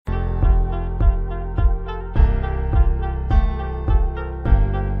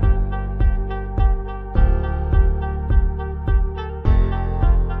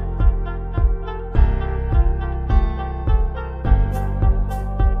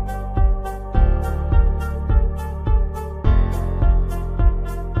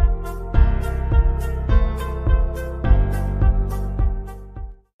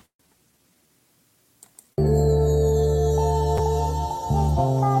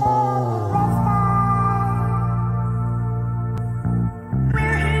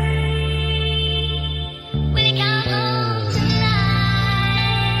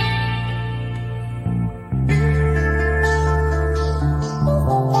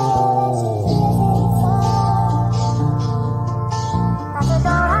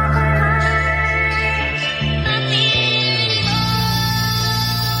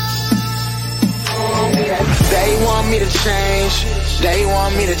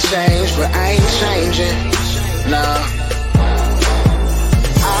change, but I ain't changing. Nah,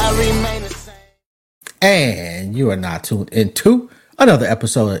 I remain the same. And you are now tuned into another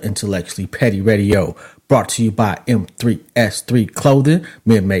episode of Intellectually Petty Radio, brought to you by M3S3 Clothing.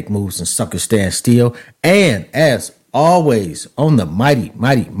 Men make moves and suckers stand still. And as always, on the mighty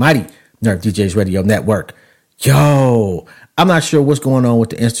Nerve DJs Radio Network. Yo, I'm not sure what's going on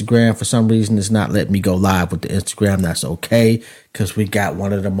with the Instagram. For some reason, it's not letting me go live with the Instagram. That's okay, because we got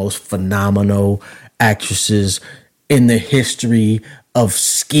one of the most phenomenal actresses in the history of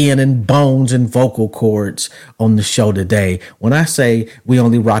skin and bones and vocal cords on the show today. When I say we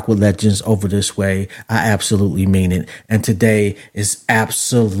only rock with legends over this way, I absolutely mean it. And today is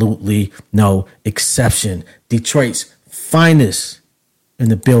absolutely no exception. Detroit's finest in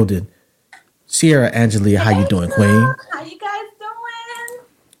the building. Ciera, Angelia, how you doing, Queen? How you guys doing?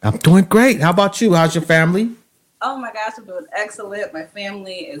 I'm doing great. How about you? How's your family? Oh my gosh, I'm doing excellent. My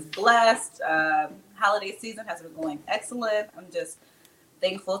family is blessed. Holiday season has been going excellent. I'm just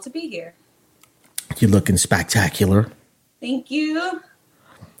thankful to be here. You're looking spectacular. Thank you.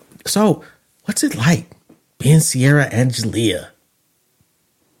 So, what's it like being Ciera Angelia?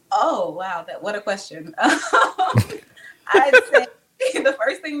 Oh, wow. What a question. I'd say the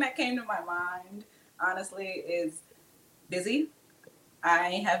first thing that came to my mind, honestly, is busy.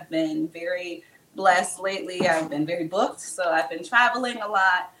 I have been very blessed lately. I've been very booked, so I've been traveling a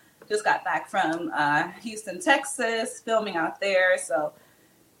lot. Just got back from Houston, Texas, filming out there. So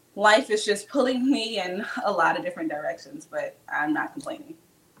life is just pulling me in a lot of different directions, but I'm not complaining.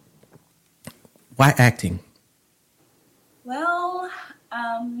 Why acting? Well,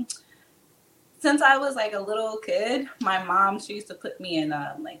 since I was like a little kid, my mom, she used to put me in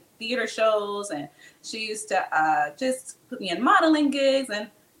like theater shows, and she used to just put me in modeling gigs, and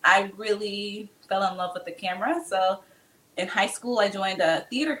I really fell in love with the camera. So in high school, I joined a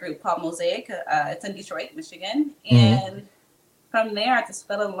theater group called Mosaic. It's in Detroit, Michigan. And from there, I just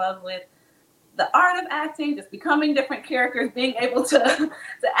fell in love with the art of acting, just becoming different characters, being able to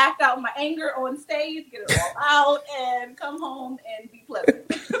act out my anger on stage, get it all out, and come home and be pleasant.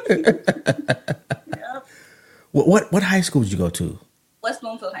 Yep. What high school did you go to? West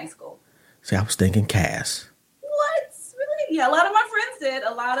Bloomfield High School. See, I was thinking Cass. What? Really? Yeah, a lot of my friends did.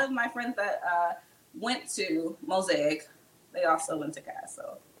 A lot of my friends that went to Mosaic, they also went to Cass.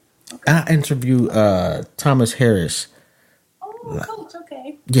 So, okay. I interviewed Thomas Harris. Oh, Coach,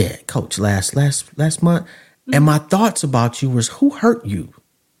 okay. Yeah, Coach, last month. Mm-hmm. And my thoughts about you was, who hurt you?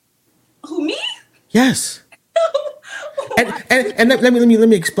 Who, me? Yes. and let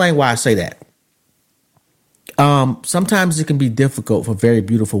me explain why I say that. Sometimes it can be difficult for very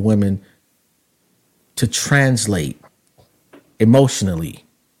beautiful women to translate emotionally,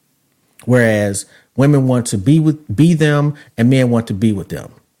 whereas women want to be them and men want to be with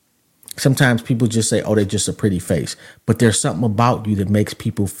them. Sometimes people just say, oh, they're just a pretty face. But there's something about you that makes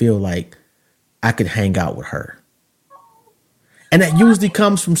people feel like I could hang out with her. And that usually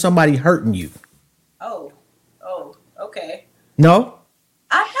comes from somebody hurting you. Oh, okay. No?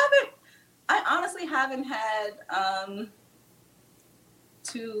 I honestly haven't had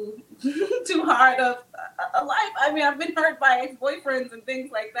too hard of a life. I mean, I've been hurt by ex-boyfriends and things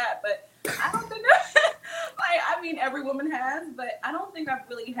like that, but I don't think every woman has, but I don't think I've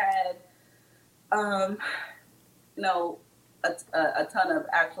really had a ton of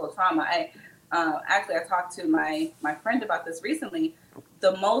actual trauma. I talked to my friend about this recently.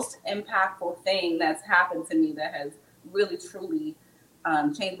 The most impactful thing that's happened to me that has really truly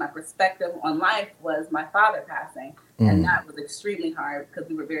changed my perspective on life was my father passing. And that was extremely hard because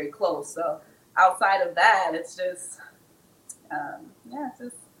we were very close. So outside of that, it's just, it's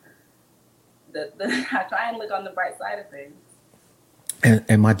just I try and look on the bright side of things.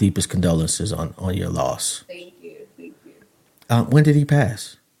 And my deepest condolences on your loss. Thank you. When did he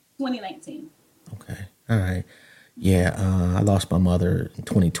pass? 2019. Okay. All right. Yeah, I lost my mother in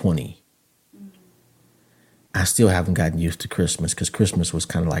 2020. Mm-hmm. I still haven't gotten used to Christmas because Christmas was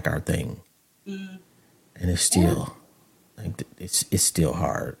kind of like our thing. Mm. And it's still, it's still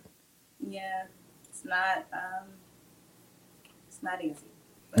hard. Yeah, it's not easy.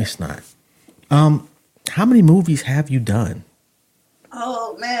 But. It's not. How many movies have you done?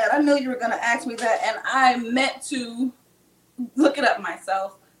 Oh man, I knew you were gonna ask me that, and I meant to look it up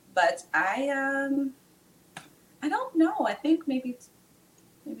myself, but I don't know. I think maybe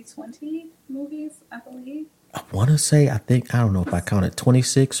 20 movies, I believe. I want to say, I don't know if I counted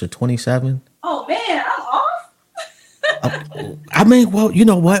 26 or 27. Oh man, I'm off. I mean, well, you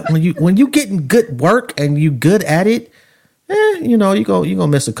know what? When you getting good work and you good at it, you gonna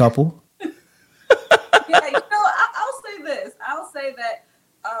miss a couple. Yeah, I'll say this. I'll say that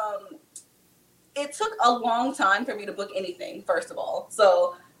it took a long time for me to book anything, first of all.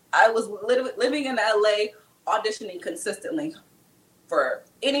 So I was literally living in LA, auditioning consistently for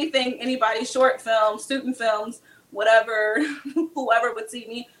anything, anybody, short films, student films, whatever, whoever would see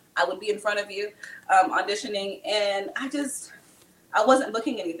me, I would be in front of you, auditioning. And I wasn't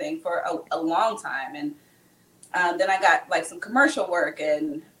booking anything for a long time. And then I got like some commercial work.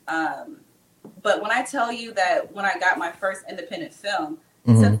 And, but when I tell you that when I got my first independent film,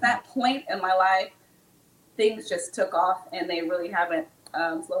 since that point in my life, things just took off and they really haven't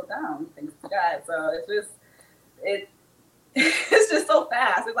slowed down, thanks to God. So it's just so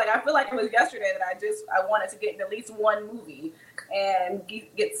fast. It's like I feel like it was yesterday that I wanted to get in at least one movie and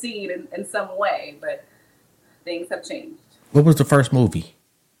get seen in some way, but things have changed. What was the first movie?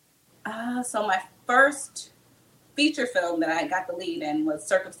 So my first feature film that I got the lead in was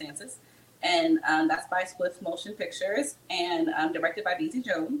Circumstances, and that's by Swift Motion Pictures and directed by BZ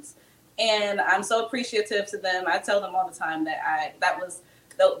Jones. And I'm so appreciative to them. I tell them all the time that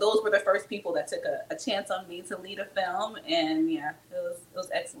those were the first people that took a chance on me to lead a film, and yeah, it was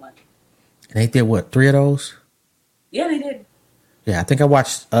excellent. And they did what, 3 of those? Yeah, they did. Yeah, I think I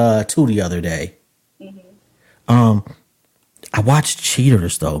watched 2 the other day. I watched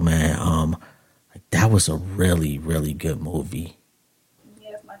Cheaters though, man. That was a really, really good movie.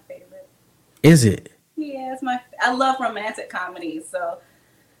 Yeah, it's my favorite. Is it? Yeah, I love romantic comedies, so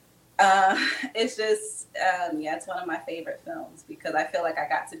it's just it's one of my favorite films because I feel like I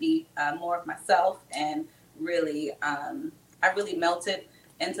got to be more of myself and really I really melted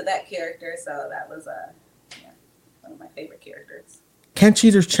into that character, so that was one of my favorite characters. Can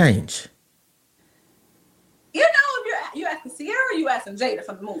cheaters change? You know, if you asking Ciera or you asking Jada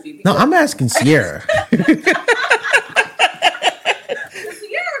from the movie? No, I'm asking Ciera. Ciera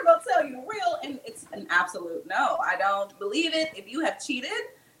will tell you the real, and it's an absolute no. I don't believe it. If you have cheated,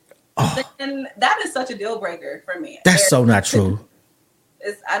 then that is such a deal breaker for me. That's so not true.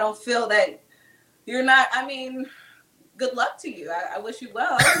 I don't feel that you're not. I mean, good luck to you. I wish you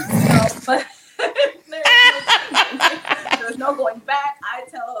well. But there's no going back. I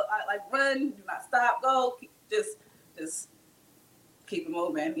run, do not stop, go. Just keep it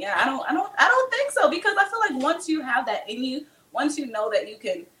moving. Yeah, I don't think so, because I feel like once you have that in you, once you know that you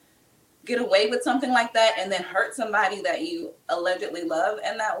can get away with something like that and then hurt somebody that you allegedly love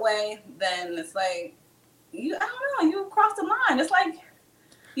in that way, then it's like I don't know, you cross the line. It's like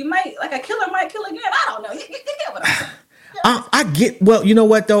you might, like a killer might kill again. I don't know. You get what I'm saying. I get, well, you know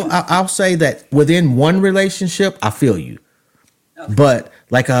what though? I'll say that within one relationship, I feel you. Okay. But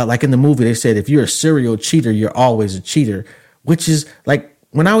like in the movie, they said if you're a serial cheater, you're always a cheater, which is like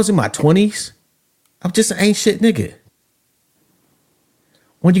when I was in my 20s, I'm just an ain't shit nigga.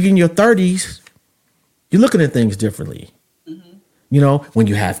 When you get in your 30s, you're looking at things differently. Mm-hmm. You know, when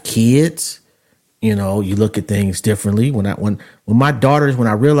you have kids, you know, you look at things differently. When I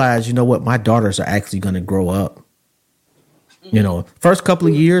realized, you know what, my daughters are actually going to grow up. Mm-hmm. You know, first couple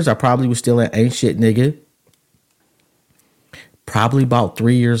of years, I probably was still an ain't shit nigga. Probably about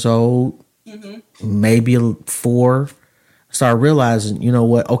 3 years old, maybe 4. I started realizing, you know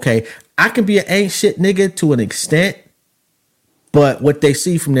what? Okay, I can be an ain't shit nigga to an extent, but what they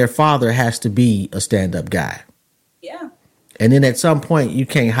see from their father has to be a stand-up guy. Yeah. And then at some point, you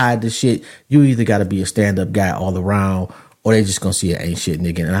can't hide the shit. You either got to be a stand-up guy all around, or they just gonna see an ain't shit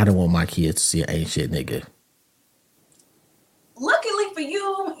nigga. And I don't want my kids to see an ain't shit nigga. Luckily for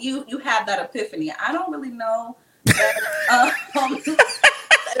you, you have that epiphany. I don't really know. That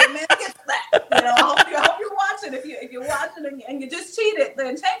man gets that. You know, I hope you're watching. If you're watching and you just cheated, then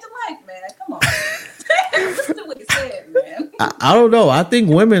change your life, man. Come on. Listen to what he said, man. I don't know. I think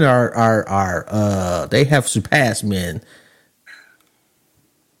women are they have surpassed men.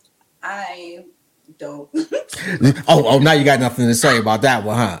 I don't. Oh, now you got nothing to say about that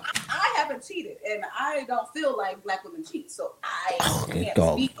one, huh? I haven't cheated, and I don't feel like black women cheat, so I can't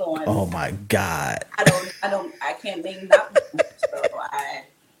speak on. Oh my God! I can't name that. So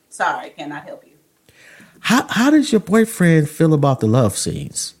sorry, I cannot help you. How does your boyfriend feel about the love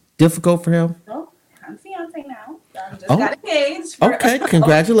scenes? Difficult for him? Well, I'm fiance now. I just got engaged. Okay,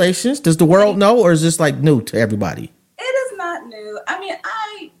 congratulations. Does the world know, or is this like new to everybody? It is not new. I mean,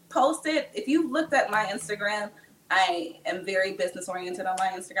 I posted. If you looked at my Instagram, I am very business oriented on my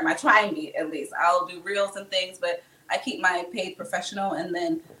Instagram. I try and be, at least. I'll do reels and things, but I keep my page professional. And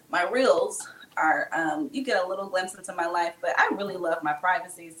then my reels are, you get a little glimpse into my life, but I really love my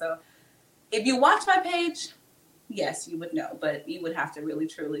privacy. So if you watch my page, yes, you would know, but you would have to really,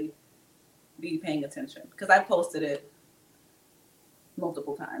 truly be paying attention because I posted it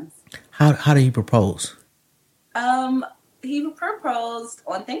multiple times. How did he propose? he proposed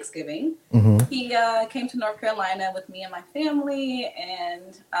on Thanksgiving. He came to North Carolina with me and my family,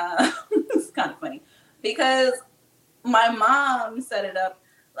 and it's kind of funny because my mom set it up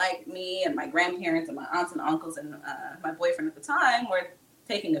like me and my grandparents and my aunts and uncles and my boyfriend at the time were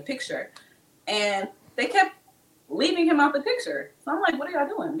taking a picture, and they kept leaving him out the picture. So I'm like, what are y'all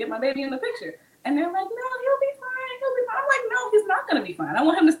doing? Get my baby in the picture. And they're like, no, he'll be fine. He'll be fine. I'm like, no, he's not going to be fine. I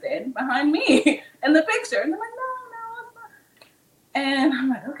want him to stand behind me in the picture. And they're like, no, it's not. And I'm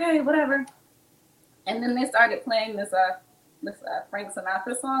like, okay, whatever. And then they started playing this Frank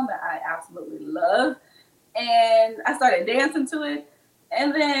Sinatra song that I absolutely love. And I started dancing to it.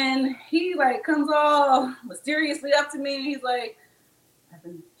 And then he like comes all mysteriously up to me. And he's like, I've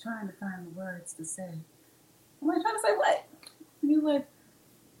been trying to find the words to say. I'm like, trying to say what? And he's like,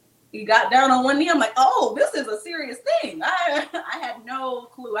 he got down on one knee. I'm like, oh, this is a serious thing. I had no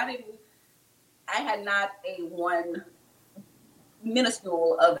clue. I had not a one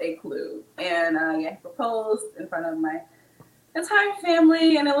minuscule of a clue. And he proposed in front of my entire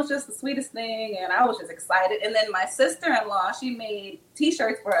family, and it was just the sweetest thing, and I was just excited. And then my sister-in-law, she made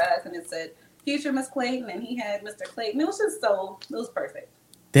t-shirts for us, and it said, Future Miss Clayton, and he had Mr. Clayton. It was just it was perfect.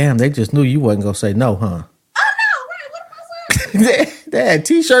 Damn, they just knew you wasn't going to say no, huh? Oh, no, right, what am I saying? They had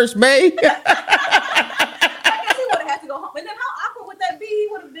t-shirts made. I guess he would have had to go home. And then how awkward would that be? He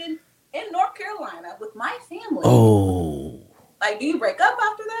would have been in North Carolina with my family. Oh. Like, do you break up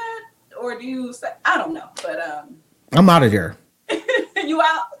after that? Or do you say, I don't know, but I'm out of there. You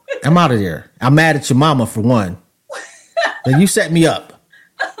out? I'm out of there. I'm mad at your mama for one. Like, you set me up.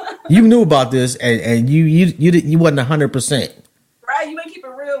 You knew about this, and you wasn't 100%. Right? You ain't keep it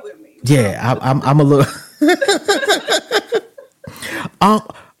real with me. Yeah, I'm a little.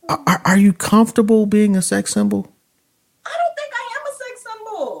 Are you comfortable being a sex symbol? I don't think I am a sex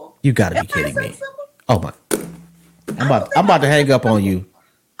symbol. You got to be kidding me. Oh my! I'm about to hang up on you.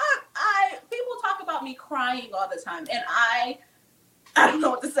 People talk about me crying all the time, and I don't know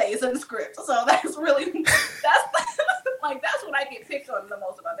what to say. It's in the script, so that's like that's what I get picked on the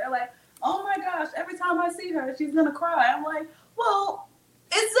most about. They're like, "Oh my gosh, every time I see her, she's gonna cry." I'm like, "Well,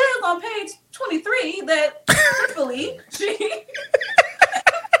 it says on page 23 that truthfully she."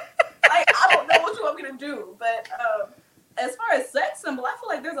 Like, I don't know what you want me to do, but as far as sex symbol, I feel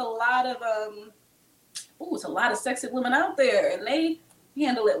like there's a lot of it's a lot of sexy women out there, and they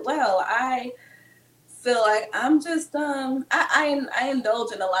handle it well. I feel like I'm just I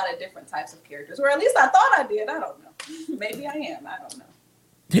indulge in a lot of different types of characters, or at least I thought I did. I don't know. Maybe I am. I don't know.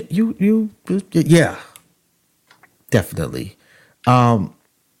 Yeah, definitely.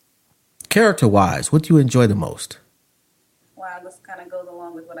 Character wise, what do you enjoy the most? Wow, this kind of goes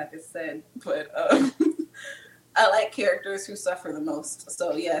along with what I just said, but I like characters who suffer the most.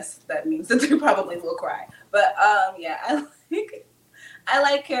 So yes, that means that they probably will cry. But yeah, I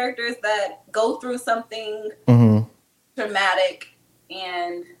like characters that go through something traumatic,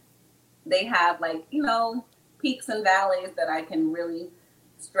 and they have, like, peaks and valleys that I can really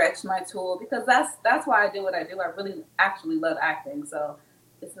stretch my tool, because that's why I do what I do. I really actually love acting. So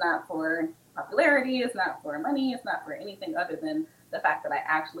it's not for popularity, it's not for money, it's not for anything other than the fact that I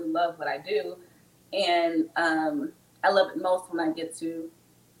actually love what I do. And I love it most when I get to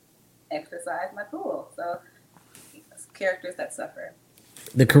exercise my tool. So characters that suffer.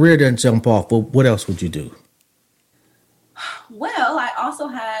 The career doesn't jump off, but what else would you do? Well, I also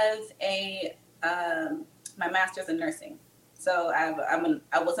have my master's in nursing. So I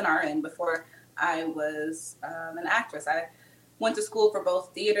was an RN before I was an actress. I went to school for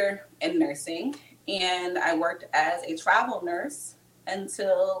both theater and nursing, and I worked as a travel nurse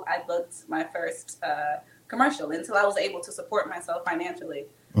until I booked my first commercial, until I was able to support myself financially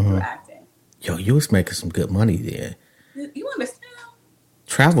through acting. Yo, you was making some good money then. You understand?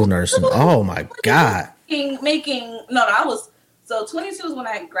 Travel nursing. Oh my God. I was, so 22 is when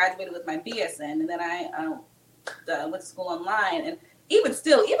I graduated with my BSN, and then I went to school online, and even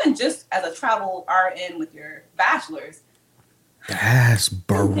just as a travel RN with your bachelor's. That's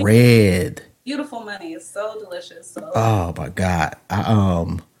bread. Beautiful money. It's so delicious. So. Oh my God.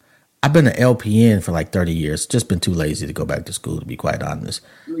 I've been an LPN for like 30 years. Just been too lazy to go back to school, to be quite honest.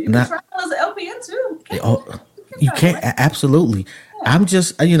 You can travel as an LPN too. You can't. Absolutely. Yeah. I'm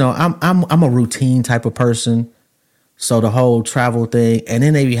just, I'm a routine type of person. So the whole travel thing, and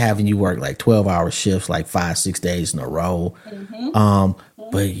then they be having you work like 12-hour shifts, like 5-6 days in a row.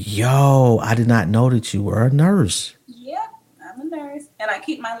 But I did not know that you were a nurse. Yeah, I'm a nurse, and I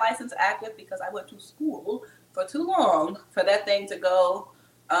keep my license active because I went to school for too long for that thing to go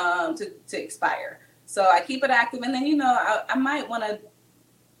to expire. So I keep it active, and then I might want to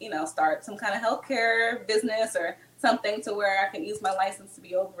start some kind of healthcare business or something to where I can use my license to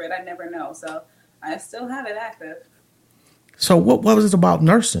be over it. I never know. So I still have it active. So what was it about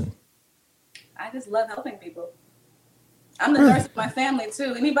nursing? I just love helping people. I'm the nurse of my family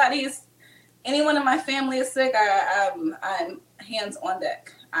too. Anyone in my family is sick, I'm hands on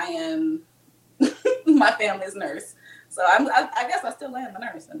deck. I am my family's nurse. So I guess I still am a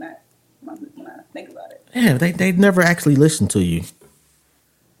nurse in that when I think about it. Yeah, they never actually listen to you.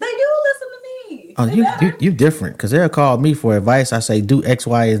 They do listen to me. Oh, you different, because they'll call me for advice. I say do X,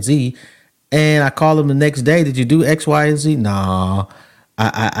 Y, and Z, and I call them the next day. Did you do X, Y, and Z? Nah,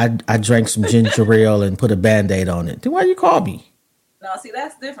 I drank some ginger ale and put a Band-Aid on it. Then why you call me? No, see,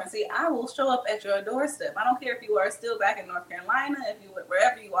 that's different. See, I will show up at your doorstep. I don't care if you are still back in North Carolina,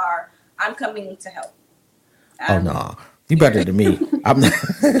 wherever you are, I'm coming to help. Oh no, you better than me. I'm not.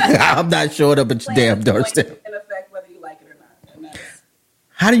 I'm not showing up at your damn doorstep. In effect, whether you like it or not.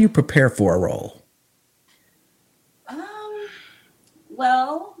 How do you prepare for a role?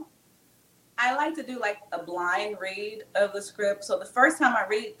 Well, I like to do like a blind read of the script. So the first time I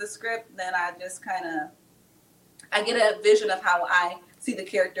read the script, then I just I get a vision of how I see the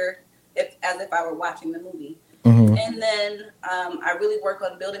character as if I were watching the movie. Mm-hmm. And then I really work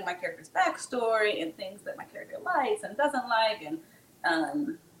on building my character's backstory and things that my character likes and doesn't like.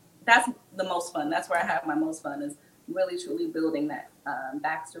 And that's the most fun. That's where I have my most fun, is really truly building that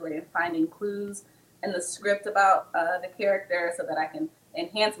backstory and finding clues in the script about the character so that I can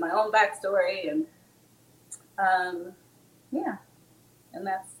enhance my own backstory. And and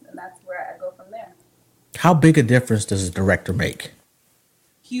that's where I go from there. How big a difference does a director make?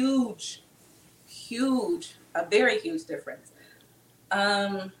 Huge, a very huge difference.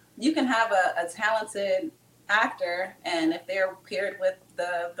 You can have a talented actor, and if they're paired with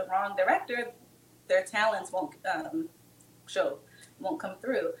the wrong director, their talents won't show, won't come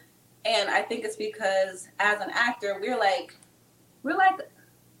through. And I think it's because as an actor, we're like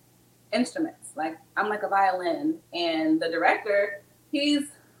instruments. Like, I'm like a violin, and the director,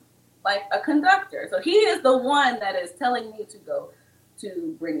 he's like a conductor. So he is the one that is telling me to go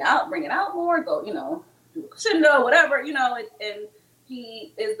to bring it out more, go, do a crescendo, whatever, and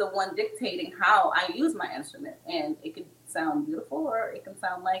he is the one dictating how I use my instrument. And it could sound beautiful, or it can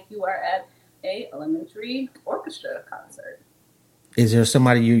sound like you are at a elementary orchestra concert. Is there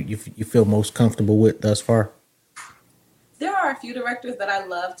somebody you feel most comfortable with thus far? There are a few directors that I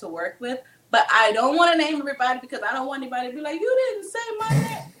love to work with, but I don't want to name everybody because I don't want anybody to be like, you didn't say my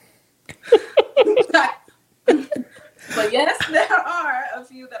name. But yes, there are a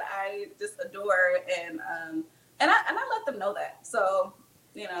few that I just adore, and I let them know that. So,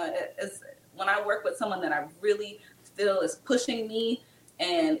 it's when I work with someone that I really feel is pushing me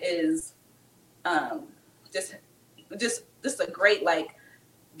and is just a great like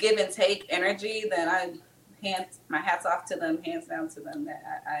give and take energy, then my hats off to them, hands down to them.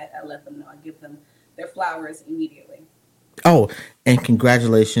 That I let them know. I give them their flowers immediately. Oh, and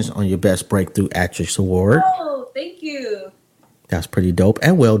congratulations on your Best Breakthrough Actress Award. Oh, thank you. That's pretty dope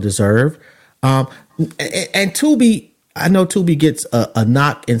and well deserved. And Tubi, I know Tubi gets a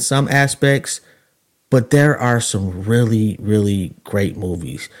knock in some aspects, but there are some really, really great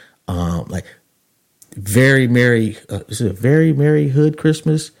movies. Like Very Merry, is it Very Merry Hood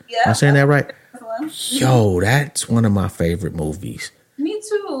Christmas? Yeah. Am I saying that right? Yo, that's one of my favorite movies. Me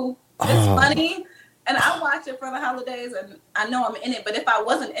too. It's funny. And I watch it for the holidays, and I know I'm in it. But if I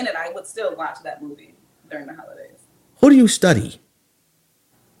wasn't in it, I would still watch that movie during the holidays. Who do you study?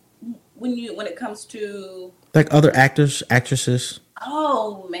 When it comes to like other actors, actresses?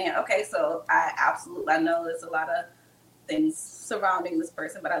 Oh man, okay. So I know there's a lot of things surrounding this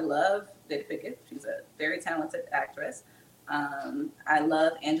person, but I love Jada Pinkett. She's a very talented actress. I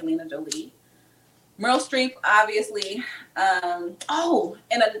love Angelina Jolie. Meryl Streep, obviously. And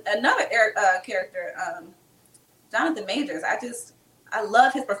another character, Jonathan Majors. I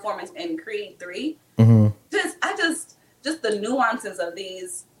love his performance in Creed 3. Mm-hmm. Just the nuances of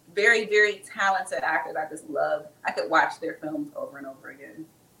these very, very talented actors. I just love. I could watch their films over and over again.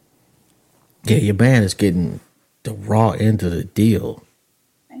 Yeah, your band is getting the raw end of the deal.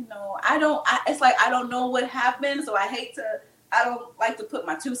 I know. It's like I don't know what happened, so I don't like to put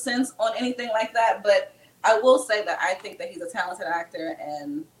my 2 cents on anything like that, but I will say that I think that he's a talented actor,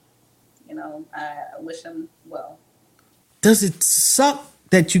 and, I wish him well. Does it suck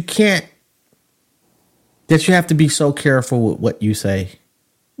that you have to be so careful with what you say?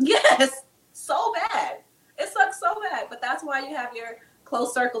 Yes, so bad. It sucks so bad, but that's why you have your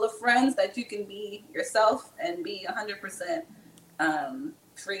close circle of friends that you can be yourself and be 100%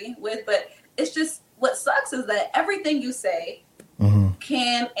 free with. But it's just, what sucks is that everything you say, mm-hmm.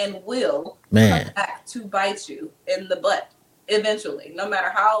 can and will Man. come back to bite you in the butt eventually. No matter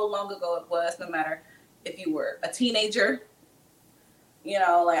how long ago it was, no matter if you were a teenager. You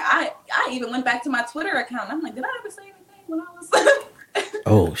know, like I even went back to my Twitter account. I'm like, did I ever say anything when I was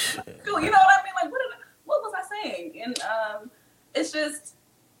Oh shit. You know what I mean? Like, what was I saying? And it's just,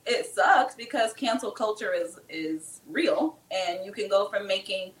 it sucks because cancel culture is real, and you can go from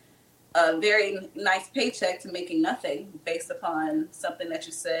making a very nice paycheck to making nothing based upon something that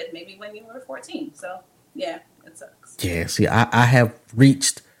you said maybe when you were 14. So yeah, it sucks. Yeah, see, I have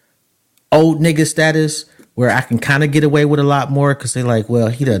reached old nigga status where I can kind of get away with a lot more because they're like, well,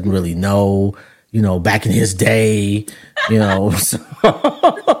 he doesn't really know, you know, back in his day, you know. So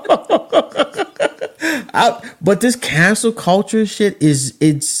but this cancel culture shit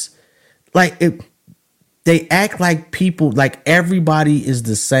it's like they act like people, like everybody is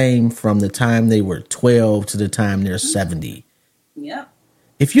the same from the time they were 12 to the time they're 70. Yeah.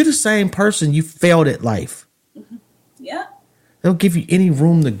 If you're the same person, you failed at life. Yeah. They don't give you any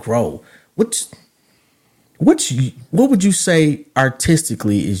room to grow. What would you say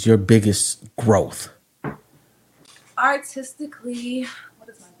artistically is your biggest growth? Artistically, what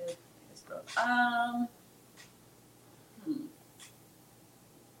is my biggest growth?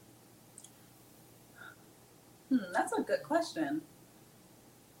 That's a good question.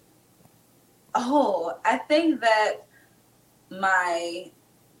 Oh, I think that my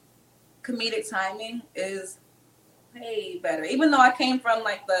comedic timing is way better. Even though I came from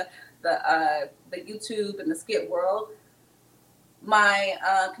like the YouTube and the skit world, my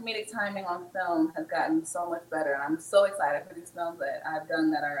comedic timing on film has gotten so much better. And I'm so excited for these films that I've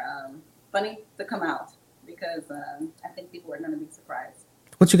done that are funny to come out because I think people are going to be surprised.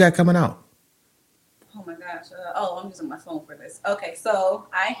 What you got coming out? Oh my gosh. I'm using my phone for this. Okay, so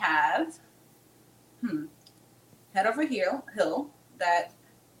I have Head Over Hill that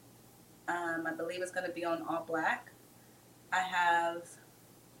I believe is going to be on All Black. I have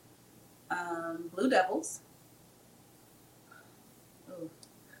Blue Devils. Ooh.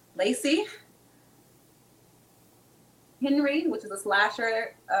 Lacey. Henry, which is a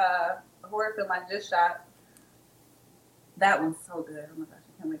slasher horror film I just shot. That one's so good. Oh my gosh,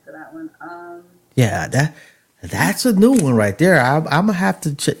 I can't wait for that one. Yeah, that's a new one right there. I'm gonna have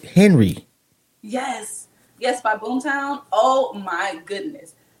to check Henry. Yes, by Boomtown. Oh my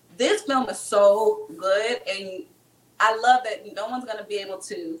goodness, this film is so good, and I love that no one's gonna be able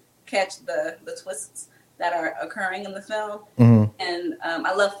to catch the twists that are occurring in the film. Mm-hmm. And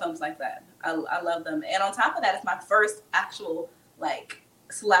I love films like that. I love them. And on top of that, it's my first actual like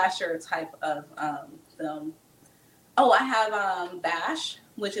slasher type of film. Oh, I have Bash,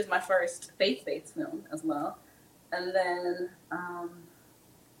 which is my first faith-based film as well. And then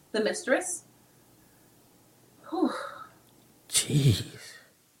The Mistress. Whew. Jeez.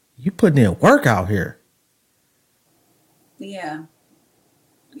 You putting in work out here. Yeah.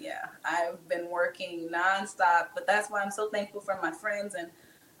 I've been working nonstop, but that's why I'm so thankful for my friends and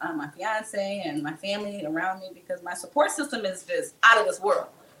my fiance and my family around me, because my support system is just out of this world.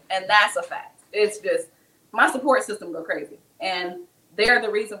 And that's a fact. It's just, my support system go crazy. And they're the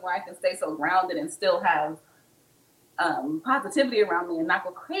reason why I can stay so grounded and still have positivity around me and not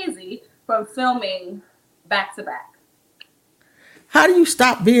go crazy from filming back to back. How do you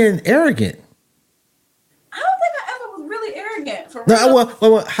stop being arrogant? I don't think I ever was really arrogant. For no, real.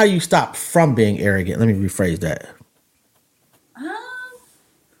 well, how do you stop from being arrogant? Let me rephrase that.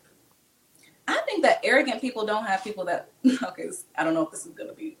 I think that arrogant people don't have people that, okay, I don't know if this is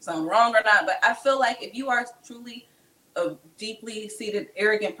going to sound wrong or not, but I feel like if you are truly a deeply seated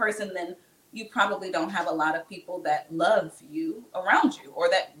arrogant person, then you probably don't have a lot of people that love you around you or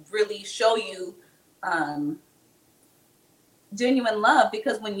that really show you genuine love.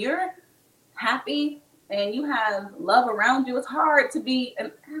 Because when you're happy and you have love around you, it's hard to be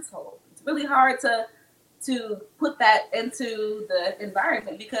an asshole. It's really hard to put that into the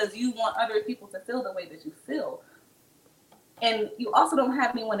environment because you want other people to feel the way that you feel. And you also don't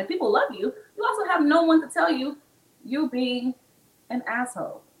have anyone, if people love you, you also have no one to tell you you're being an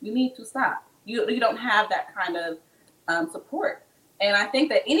asshole. You need to stop. You don't have that kind of support. And I think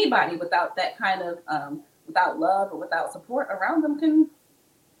that anybody without that kind of, without love or without support around them can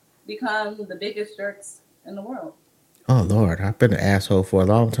become the biggest jerks in the world. Oh, Lord, I've been an asshole for a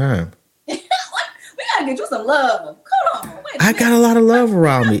long time. We gotta get you some love. Come on. I got a lot of love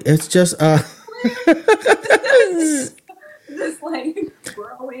around me. It's just just like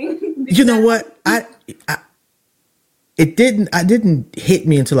growing. You know what? It didn't hit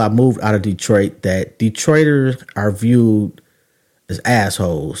me until I moved out of Detroit that Detroiters are viewed as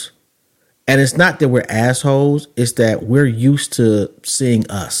assholes. And it's not that we're assholes, it's that we're used to seeing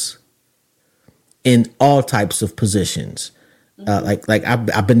us in all types of positions. Like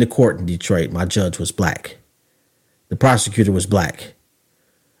I've been to court in Detroit. My judge was black. The prosecutor was black.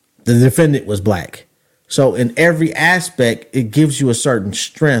 The defendant was black. So in every aspect, it gives you a certain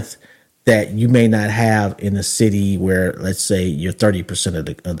strength that you may not have in a city where, let's say, you're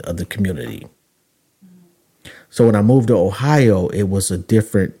 30% of the community. So when I moved to Ohio, it was a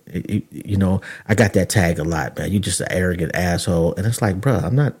different, I got that tag a lot, man. You just an arrogant asshole. And it's like, bro,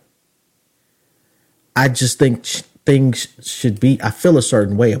 I'm not. I just think things should be, I feel a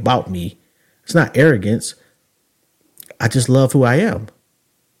certain way about me. It's not arrogance. I just love who I am.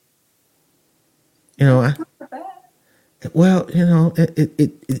 It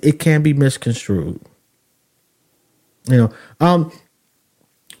can be misconstrued.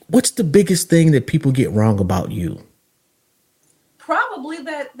 What's the biggest thing that people get wrong about you? Probably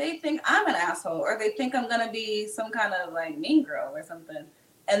that they think I'm an asshole, or they think I'm gonna be some kind of like mean girl or something.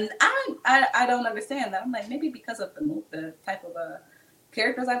 And I don't understand that. I'm like, maybe because of the type of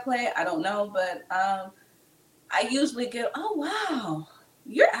characters I play, I don't know, but I usually get, oh wow,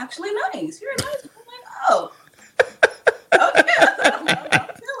 you're actually nice. You're nice. I'm like, oh, okay. I'm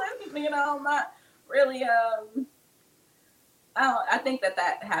chilling. I'm not really. I think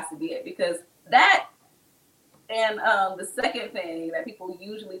that has to be it, because that and the second thing that people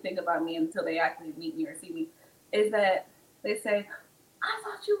usually think about me until they actually meet me or see me is that they say, I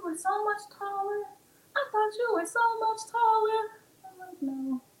thought you were so much taller. I thought you were so much taller. I'm like,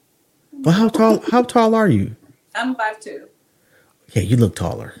 no. Well, how tall are you? I'm 5'2". Yeah, you look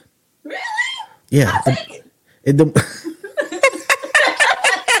taller. Really? Yeah. I'll take it. I'm mad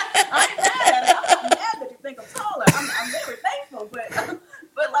that you think I'm taller. I'm very thankful, but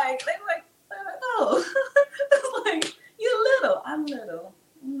like they're like, oh, like you little. I'm little.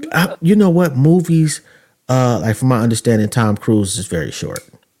 You know what? Movies, like from my understanding, Tom Cruise is very short.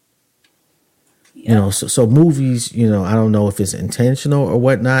 Yep. So movies, I don't know if it's intentional or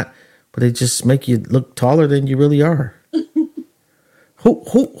whatnot, but they just make you look taller than you really are.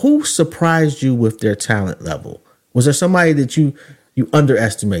 Who surprised you with their talent level? Was there somebody that you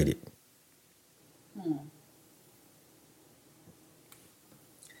underestimated?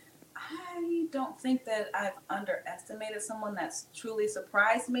 I don't think that I've underestimated someone that's truly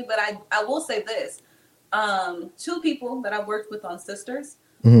surprised me, but I will say this. Two people that I worked with on Sisters.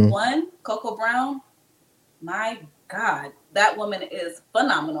 Mm-hmm. One, Coco Brown. My God, that woman is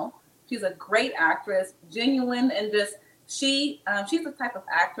phenomenal. She's a great actress, genuine, and just she's the type of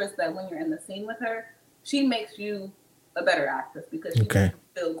actress that when you're in the scene with her, she makes you a better actress, because she makes you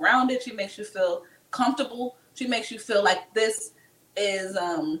feel grounded. She makes you feel comfortable. She makes you feel like this is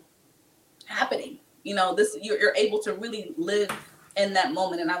happening. You're able to really live in that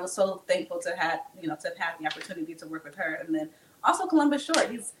moment. And I was so thankful to have the opportunity to work with her. And then also Columbus Short,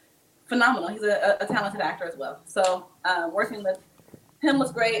 he's phenomenal. He's a talented actor as well. So working with him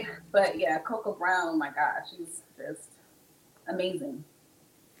was great. But yeah, Coco Brown, my gosh, she's just amazing.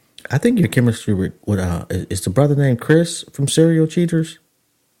 I think your chemistry with is the brother named Chris from Serial Cheaters?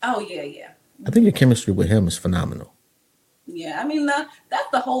 Oh, yeah. I think your chemistry with him is phenomenal. Yeah, I mean,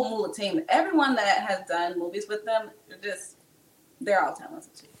 that's the whole Moolah team. Everyone that has done movies with them, they're all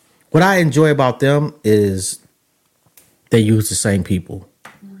talented too. What I enjoy about them is they use the same people.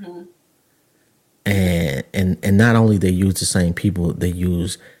 Mm-hmm. And not only they use the same people, they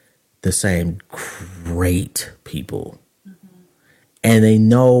use the same great people. And they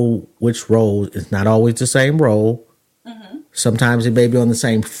know which role. It's not always the same role. Mm-hmm. Sometimes it may be on the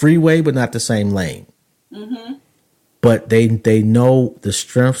same freeway, but not the same lane. Mm-hmm. But they know the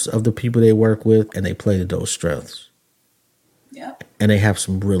strengths of the people they work with, and they play to those strengths. Yeah. And they have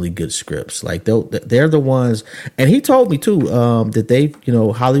some really good scripts. Like they're the ones. And he told me too that they,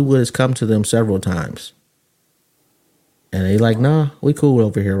 Hollywood has come to them several times, and they like, nah, we cool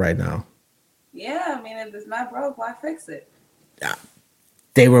over here right now. Yeah, I mean, if it's not broke, why fix it?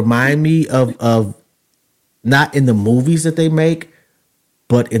 They remind me of not in the movies that they make,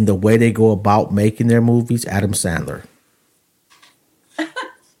 but in the way they go about making their movies, Adam Sandler.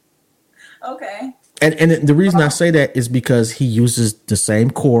 Okay. And the reason I say that is because he uses the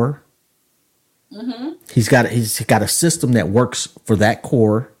same core. Mm-hmm. He's got a system that works for that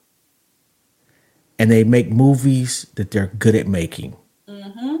core, and they make movies that they're good at making.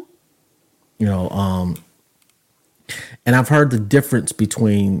 Mm-hmm. And I've heard the difference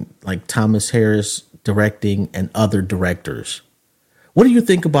between like Thomas Harris directing and other directors. What do you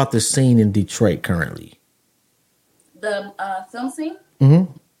think about the scene in Detroit currently? The film scene?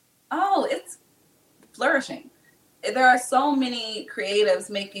 Mm-hmm. Oh, it's flourishing. there are so many creatives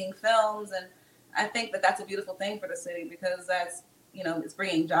making films, and I think that that's a beautiful thing for the city because that's, it's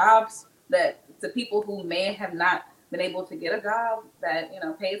bringing jobs that to people who may have not been able to get a job that,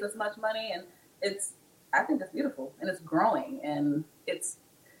 pays as much money. And I think it's beautiful and it's growing and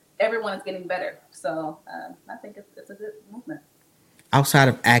everyone is getting better. So I think it's a good movement. Outside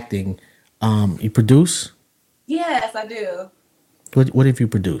of acting, you produce? Yes, I do. What have you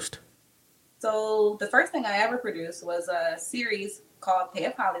produced? So the first thing I ever produced was a series called Pay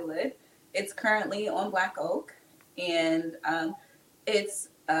Up Hollywood. It's currently on Black Oak, and it's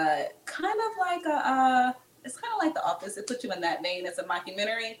kind of like The Office. It puts you in that vein. It's a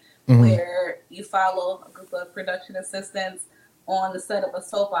mockumentary where you follow a group of production assistants on the set of a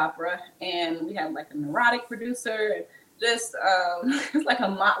soap opera, and we have like a neurotic producer, and just it's like a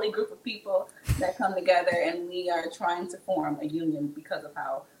motley group of people that come together, and we are trying to form a union because of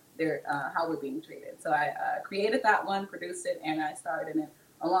how we're being treated. So I created that one, produced it, and I starred in it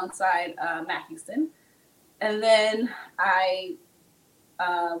alongside Matt Houston. And then I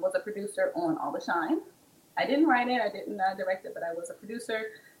was a producer on All the Shine. I didn't write it, I didn't direct it, but I was a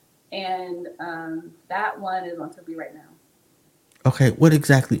producer. And that one is on Tubi right now. Okay,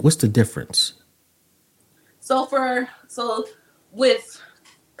 what's the difference? So with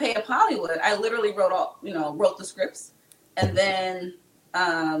Pay Up Hollywood, I literally wrote the scripts and then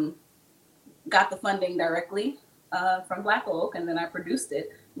got the funding directly from Black Oak, and then I produced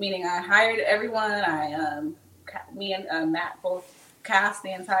it, meaning I hired everyone. Me and Matt both cast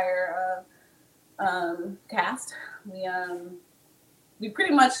the entire cast. We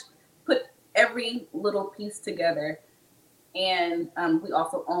pretty much put every little piece together, and we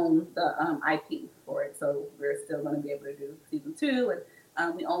also own the IP for it, so we're still going to be able to do season 2,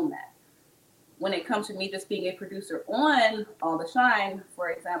 and we own that. When it comes to me just being a producer on All the Shine,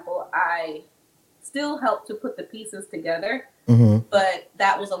 for example, I still help to put the pieces together, but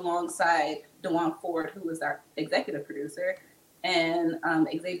that was alongside DeJuan Ford, who was our executive producer, and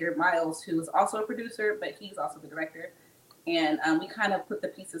Xavier Miles, who is also a producer, but he's also the director. And we kind of put the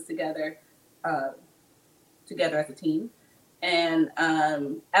pieces together as a team. And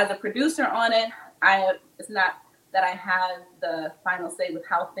as a producer on it, it's not that I have the final say with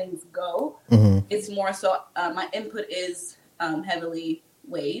how things go. It's more so my input is heavily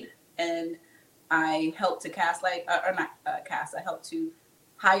weighed, and I help to cast, I help to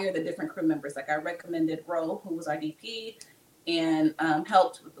hire the different crew members. Like I recommended Ro, who was our DP, and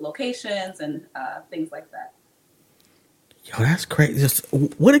helped with the locations and things like that. Yo, that's crazy.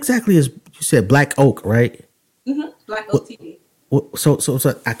 What exactly is, you said Black Oak, right? Black Oak TV. So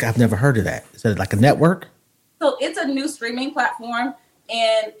I've never heard of that. Is that like a network? So it's a new streaming platform,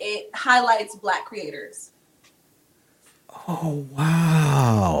 and it highlights Black creators. Oh,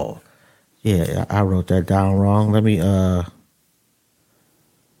 wow. Yeah, I wrote that down wrong. Let me,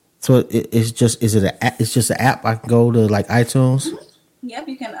 so it's just an app I can go to, like iTunes? Yep,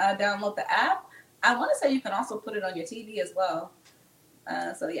 you can download the app. I want to say you can also put it on your TV as well.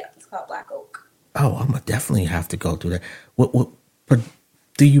 So yeah, it's called Black Oak. Oh, I'm gonna definitely have to go through that. What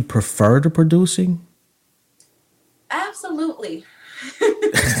do you prefer to producing? Absolutely. But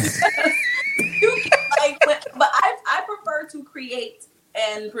I prefer to create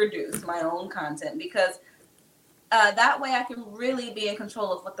and produce my own content because that way I can really be in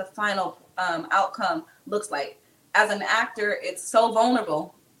control of what the final outcome looks like. As an actor, it's so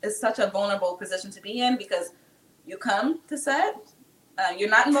vulnerable. It's such a vulnerable position to be in because you come to set, you're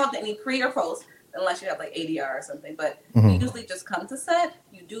not involved in any pre or post unless you have like ADR or something, but you usually just come to set,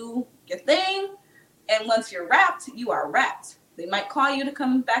 you do your thing, and once you're wrapped, you are wrapped. They might call you to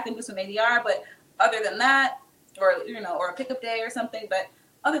come back and do some ADR, but other than that, or a pickup day or something, but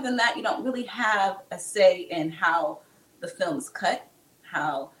other than that, you don't really have a say in how the film's cut,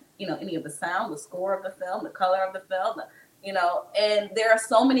 how, any of the sound, the score of the film, the color of the film, and there are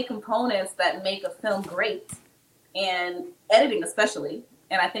so many components that make a film great, and editing especially.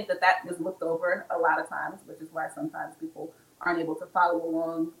 And I think that is looked over a lot of times, which is why sometimes people aren't able to follow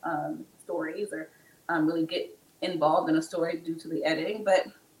along stories or really get involved in a story due to the editing. But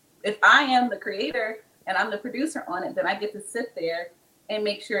if I am the creator and I'm the producer on it, then I get to sit there and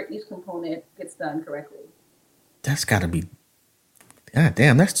make sure each component gets done correctly. That's got to be, God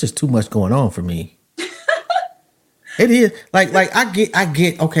damn, that's just too much going on for me. It is like I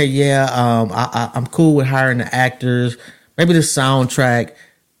get okay, yeah. I'm cool with hiring the actors, maybe the soundtrack,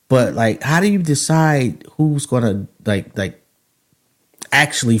 but like, how do you decide who's gonna like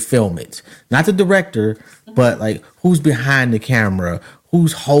actually film it? Not the director, but like who's behind the camera,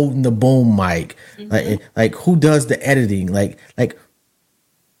 who's holding the boom mic, like who does the editing, like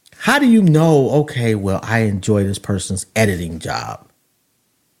How do you know, okay, well, I enjoy this person's editing job?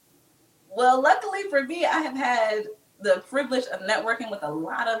 Well, luckily for me, I have had the privilege of networking with a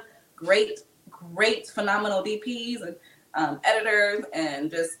lot of great, great, phenomenal DPs and editors and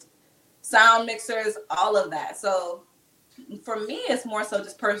just sound mixers, all of that. So for me, it's more so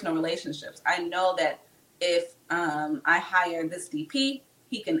just personal relationships. I know that if I hire this DP,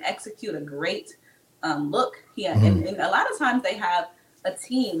 he can execute a great look. And a lot of times they have a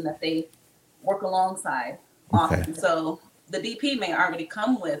team that they work alongside often. Okay. So the DP may already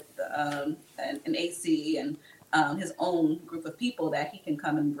come with an AC and his own group of people that he can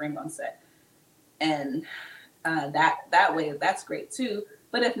come and bring on set. And that way, that's great too.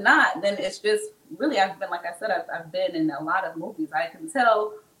 But if not, then it's just really, I've been, like I said, I've been in a lot of movies. I can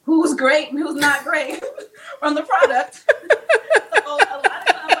tell who's great and who's not great from the product. So a lot of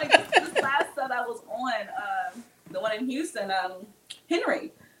times, like this last set I was on, the one in Houston,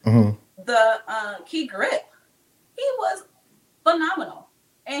 Henry, the key grip, he was phenomenal.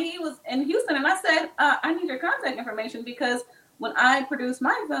 And he was in Houston, and I said, I need your contact information because when I produce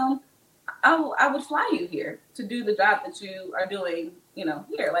my film, I would fly you here to do the job that you are doing,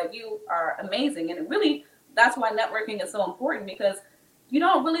 here. Like, you are amazing. And it really, that's why networking is so important, because you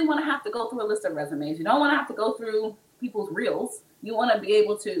don't really want to have to go through a list of resumes. You don't want to have to go through people's reels. You want to be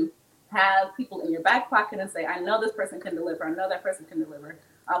able to have people in your back pocket and say, I know this person can deliver. I know that person can deliver.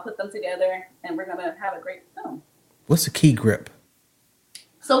 I'll put them together and we're going to have a great film. What's the key grip?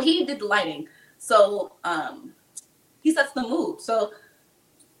 So he did the lighting. So he sets the mood. So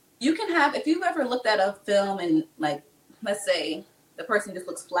you can have, if you've ever looked at a film and, like, let's say the person just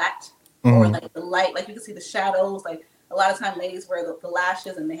looks flat, or like the light, like you can see the shadows. Like a lot of time ladies wear the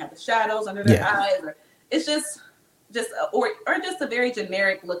lashes and they have the shadows under their eyes, or it's just or just a very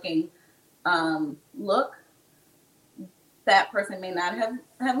generic looking look. That person may not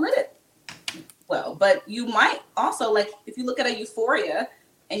have lit it well, but you might also, like, if you look at a Euphoria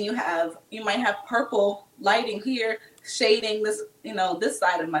and you might have purple lighting here shading this, this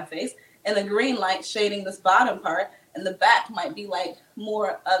side of my face, and the green light shading this bottom part, and the back might be like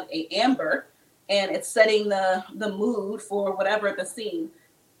more of a amber, and it's setting the mood for whatever the scene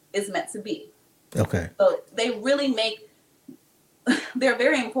is meant to be. Okay. So they really they're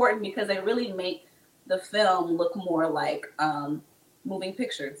very important because they really make the film look more like moving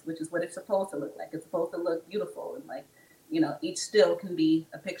pictures, which is what it's supposed to look like. It's supposed to look beautiful, and, like, each still can be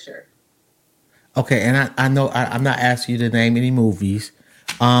a picture. Okay, and I know I'm not asking you to name any movies,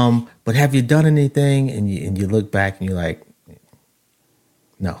 but have you done anything and you look back and you're like,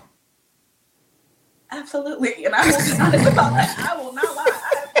 no? Absolutely, and I will be honest about that. I will not lie.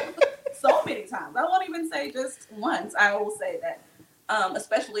 I have so many times. I won't even say just once. I will say that,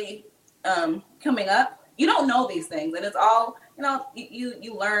 especially coming up, you don't know these things, and it's all,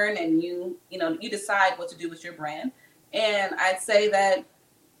 you learn, and you decide what to do with your brand. And I'd say that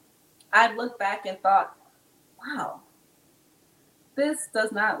I've looked back and thought, wow, this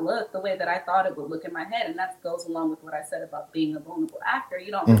does not look the way that I thought it would look in my head. And that goes along with what I said about being a vulnerable actor.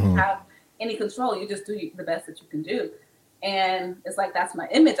 You don't really have any control. You just do the best that you can do. And it's like, that's my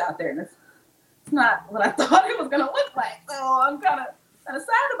image out there. And it's not what I thought it was going to look like. So I'm kind of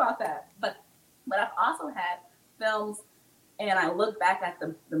sad about that. But I've also had films, and I look back at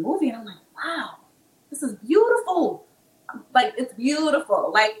the movie and I'm like, wow, this is beautiful. Like, it's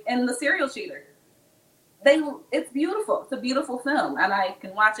beautiful. Like in The Serial Cheater, it's beautiful. It's a beautiful film, and I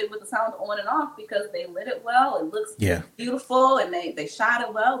can watch it with the sound on and off because they lit it well. It looks beautiful, and they shot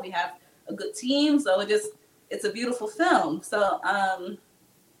it well. We have a good team, so it's a beautiful film. So I've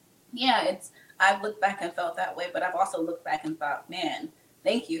looked back and felt that way, but I've also looked back and thought, man,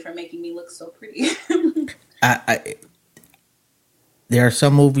 thank you for making me look so pretty. There are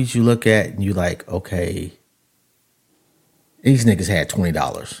some movies you look at and you like, okay, these niggas had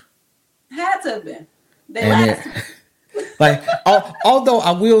 $20. Had to have been. Like, although I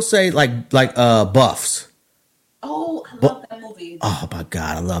will say, like Buffs. Oh, I love that movie. Oh my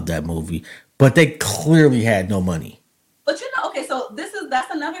God, I love that movie. But they clearly had no money. But okay, so that's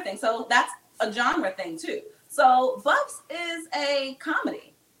another thing. So that's a genre thing too. So Buffs is a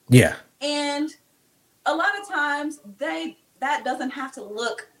comedy. Yeah. And a lot of times that doesn't have to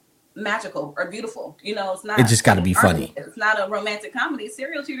look magical or beautiful. It's not. It just got to be funny. It's not a romantic comedy.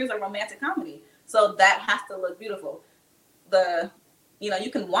 Serial Cheaters are romantic comedy, so that has to look beautiful.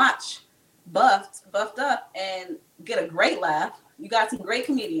 You can watch Buffed Up and get a great laugh. You got some great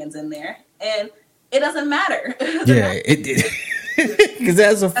comedians in there, and it doesn't matter. Yeah, because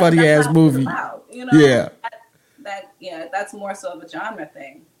that's a funny ass movie. Yeah. That's more so of a genre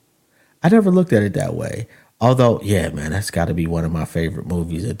thing. I never looked at it that way. Although, yeah, man, that's got to be one of my favorite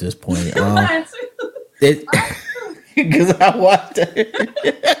movies at this point. Mine too. It because I watched it.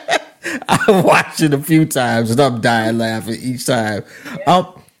 I watched it a few times and I'm dying laughing each time.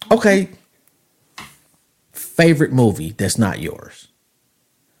 Yeah. Okay, favorite movie that's not yours?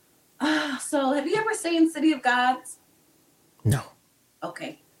 So, have you ever seen City of Gods? No.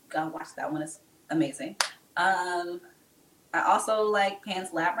 Okay, go watch that one. It's amazing. I also like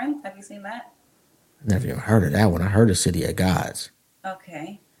Pan's Labyrinth. Have you seen that? Never even heard of that one. I heard of City of Gods.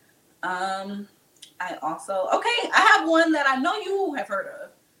 Okay. I also I have one that I know you have heard of.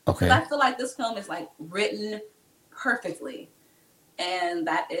 Okay. Because I feel like this film is like written perfectly, and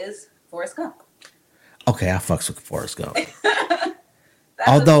that is Forrest Gump. Okay, I fucks with Forrest Gump. That's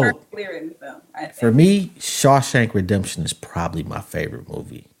Although, a perfectly written film, I think. For me, Shawshank Redemption is probably my favorite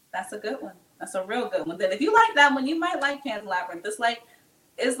movie. That's a good one. That's a real good one. Then if you like that one, you might like Pan's Labyrinth. It's like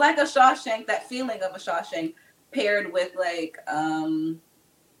a Shawshank, that feeling of a Shawshank paired with like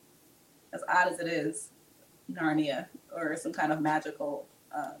as odd as it is, Narnia or some kind of magical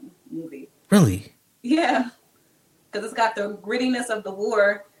movie. Really? Yeah. Because it's got the grittiness of the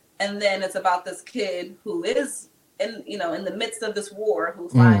war, and then it's about this kid who is in the midst of this war, who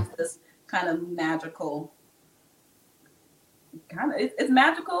finds this kind of magical it's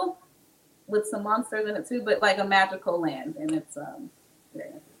magical with some monsters in it too, but like a magical land, and it's very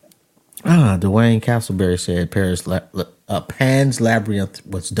interesting. Dwayne Castleberry said Pan's Labyrinth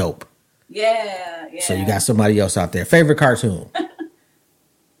was dope. Yeah. So you got somebody else out there. Favorite cartoon?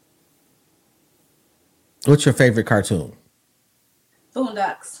 What's your favorite cartoon?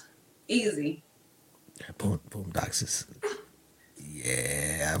 Boondocks. Easy. Boondocks is...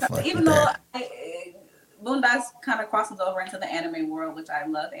 Yeah, I fuck Even with though that. Boondocks kind of crosses over into the anime world, which I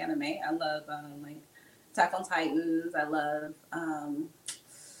love anime. I love like Attack on Titans. I love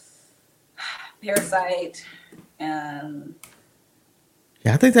Parasite. And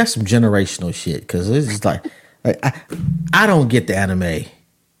Yeah, I think that's some generational shit because it's just like I don't get the anime.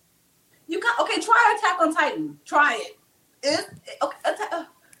 Try Attack on Titan. Try it.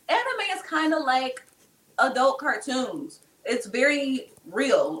 Anime is kind of like adult cartoons. It's very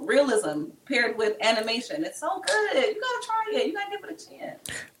realism paired with animation. It's so good. You gotta try it. You gotta give it a chance.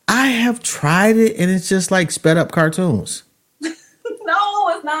 I have tried it and it's just like sped up cartoons. No,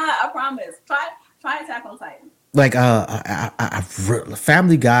 it's not. I promise. Try Attack on Titan. Like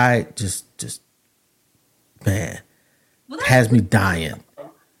Family Guy just man has me dying.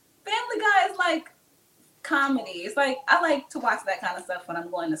 Family Guy is like comedy. It's like I like to watch that kind of stuff when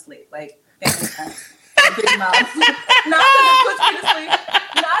I'm going to sleep. Like Family Guy. Big Mouth. Not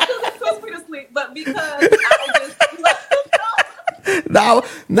because it puts me to sleep, but because I just No,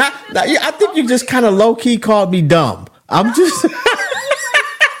 I think you just kind of low key called me dumb. I'm just like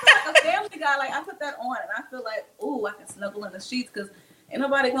a Family Guy. Like I put that on, and I feel like, ooh, I can snuggle in the sheets because ain't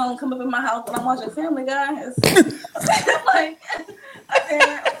nobody gonna come up in my house when I'm watching Family Guy. It's like I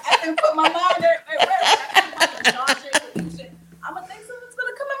can put my mind at rest. I'm gonna think someone's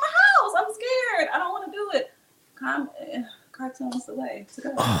gonna come in my house. I'm scared. I don't want to do it. Cartoons the way to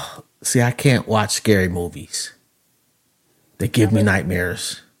go. Oh, see, I can't watch scary movies. They give me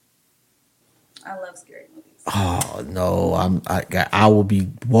nightmares. I love scary movies. Oh no, I will be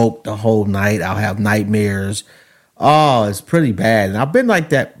woke the whole night. I'll have nightmares. Oh, it's pretty bad. And I've been like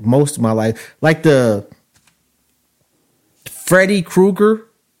that most of my life. Like the Freddy Krueger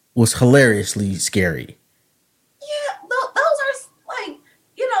was hilariously scary. Yeah, those are like,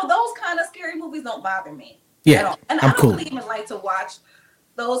 those kind of scary movies don't bother me. Yeah, and I'm I don't cool. really even like to watch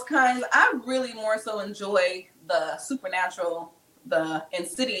those kinds. I really more so enjoy the supernatural, the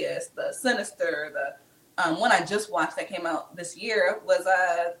Insidious, the Sinister. The one I just watched that came out this year was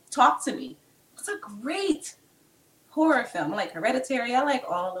Talk to Me. It's a great horror film. I like Hereditary. I like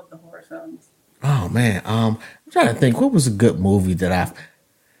all of the horror films. Oh man, I'm trying to think what was a good movie that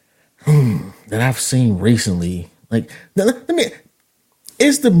I've seen recently. Like, let me.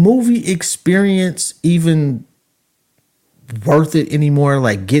 Is the movie experience even worth it anymore?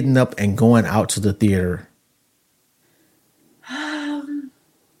 Like getting up and going out to the theater. I mean,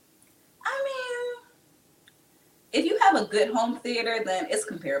 if you have a good home theater, then it's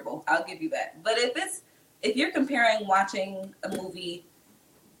comparable. I'll give you that. But if you're comparing watching a movie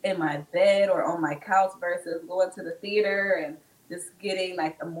in my bed or on my couch versus going to the theater and just getting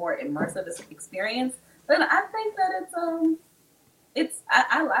like a more immersive experience, then I think that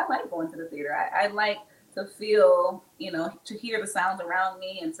I like going to the theater. I like to feel, to hear the sounds around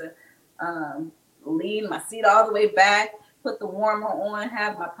me and to lean my seat all the way back, put the warmer on,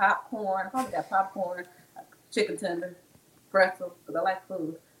 have my popcorn. Probably got popcorn, chicken tender, pretzels, because I like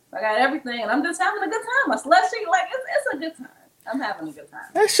food. I got everything, and I'm just having a good time. A slushy, like it's a good time. I'm having a good time.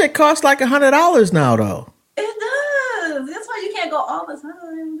 That shit costs like $100 now, though. It does. That's why you can't go all the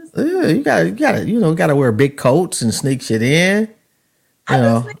time. Yeah, you gotta wear big coats and sneak shit in. I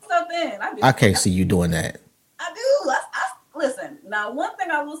do sneak stuff in. I can't see you doing that. I do. Listen. Now, one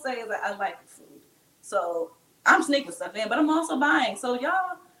thing I will say is that I like food, so I'm sneaking stuff in, but I'm also buying. So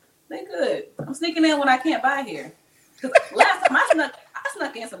y'all, they good. I'm sneaking in when I can't buy here. Cause last time I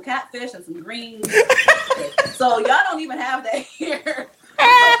snuck in some catfish and some greens. So y'all don't even have that here.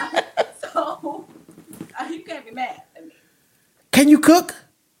 So you can't be mad at me. Can you cook?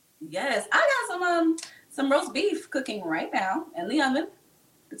 Yes, I got some roast beef cooking right now in the oven.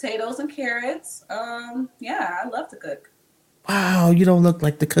 Potatoes and carrots. Yeah, I love to cook. Wow, you don't look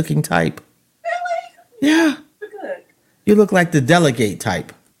like the cooking type. Really? Yeah. Good. You look like the delegate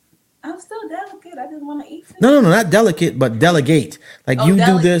type. I'm still delicate. I just want to eat. No, not delicate, but delegate. Like you delegate.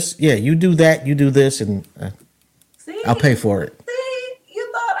 Do this, yeah, you do that, you do this, and see, I'll pay for it. See,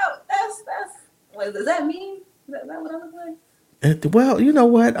 you thought that's. What does that mean? Is that what I look like? Well, you know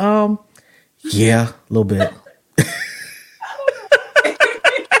what? Yeah, a little bit. I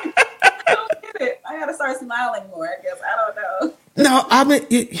don't get it. I gotta start smiling more. I guess I don't know. No, I mean,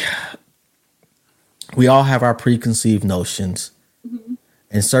 we all have our preconceived notions. Mm-hmm.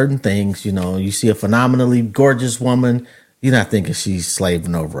 And certain things, you see a phenomenally gorgeous woman, you're not thinking she's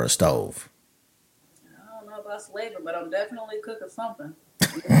slaving over a stove. I don't know about slaving, but I'm definitely cooking something.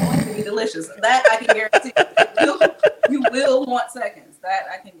 It's going to be delicious. That I can guarantee. You will want seconds. That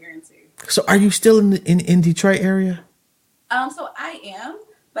I can guarantee. So, are you still in Detroit area? So I am,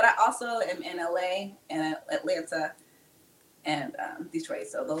 but I also am in LA and Atlanta and Detroit.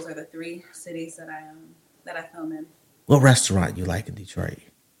 So those are the three cities that I film in. What restaurant you like in Detroit?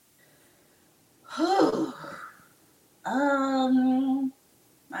 I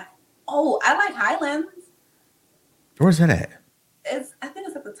like Highlands. Where's that at? I think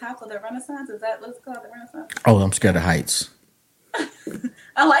it's at the top of the Renaissance. Is that what it's called, the Renaissance? Oh, I'm scared of heights.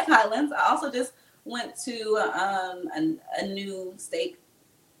 I like Highlands. I also just went to a new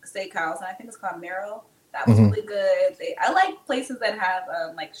steakhouse, and I think it's called Marrow. That was really good. I like places that have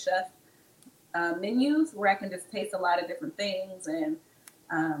like chef menus where I can just taste a lot of different things and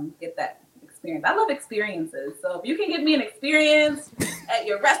get that experience. I love experiences. So if you can give me an experience at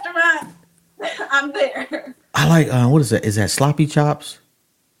your restaurant, I'm there. I like, what is that? Is that Sloppy Chops?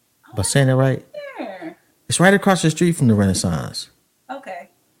 Am I saying that right? Yeah. It's right across the street from the Renaissance. Okay.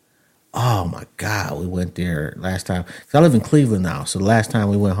 Oh my God, we went there last time. 'Cause I live in Cleveland now, so the last time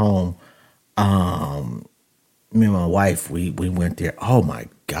we went home, me and my wife, we went there. Oh my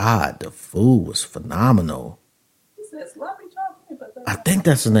God, the food was phenomenal. He said Sloppy Chops. I think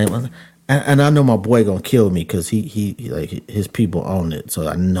that's the name. And I know my boy gonna kill me because he like his people own it, so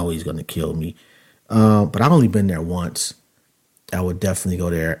I know he's gonna kill me. But I've only been there once. I would definitely go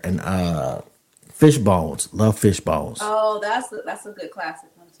there. And fish bones, love fish bones. Oh, that's a good classic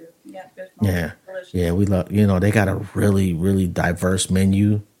one too. Yeah, fish bones. Yeah, delicious. Yeah, we love. They got a really really diverse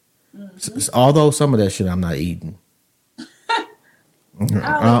menu. Mm-hmm. Although some of that shit I'm not eating. I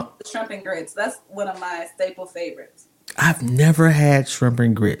like the shrimp and grits. That's one of my staple favorites. I've never had shrimp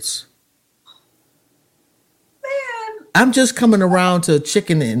and grits. Man, I'm just coming around to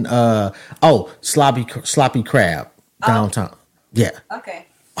chicken and sloppy crab downtown. Yeah. Okay.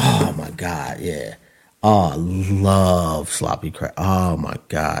 Oh my God, yeah. Oh, I love sloppy crab. Oh my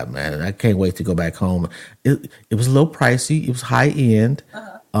God, man. I can't wait to go back home. It was a little pricey. It was high end.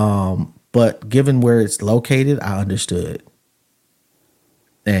 But given where it's located, I understood.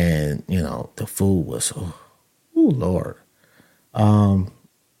 And, the food was Lord.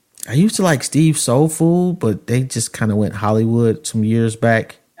 I used to like Steve's Soul Food, but they just kind of went Hollywood some years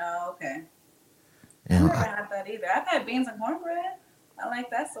back. Oh, okay. I never had that either. I've had beans and cornbread. I like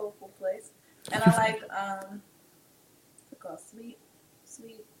that soul food place. And I like what's it called?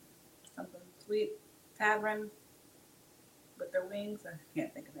 Sweet Tavern with their wings. I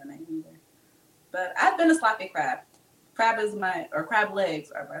can't think of their name either. But I've been to sloppy crab. Crab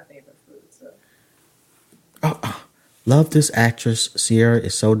legs are my favorite food. So. Love this actress. Ciera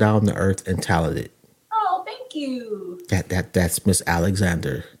is so down to earth and talented. Oh, thank you. That's Miss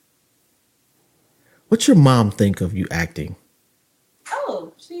Alexander. What's your mom think of you acting?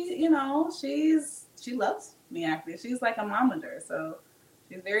 Oh, she loves me acting. She's like a momander, so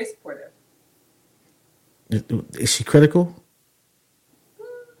she's very supportive. Is she critical?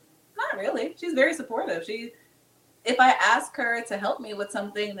 Not really. She's very supportive. If I ask her to help me with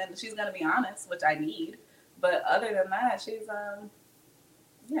something, then she's gonna be honest, which I need. But other than that, she's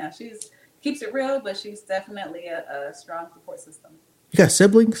keeps it real, but she's definitely a strong support system. You got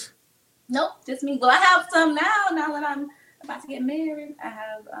siblings? Nope, just me. Well, I have some now. Now that I'm about to get married, I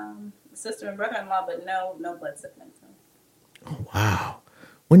have a sister and brother-in-law, but no blood siblings. Oh, wow.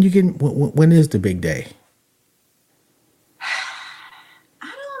 When you getting? When is the big day? I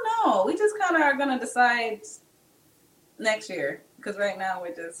don't know. We just kind of are gonna decide next year because right now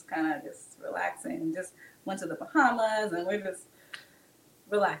we're just kind of just relaxing. Just went to the Bahamas and we're just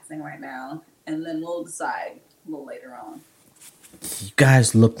relaxing right now, and then we'll decide a little later on. You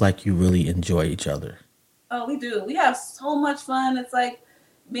guys look like you really enjoy each other. Oh, we do. We have so much fun. It's like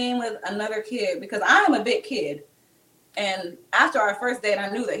being with another kid because I am a big kid. And after our first date, I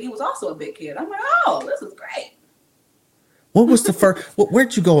knew that he was also a big kid. I'm like, oh, this is great. What was the first?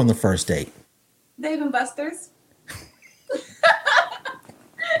 Where'd you go on the first date? Dave and Buster's.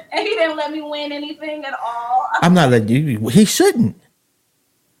 And he didn't let me win anything at all. I'm not letting you. He shouldn't.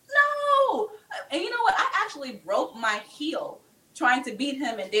 No. And you know what? I actually broke my heel trying to beat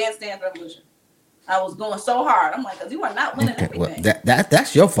him in Dance Dance Revolution. I was going so hard. I'm like, because you are not winning everything. Well,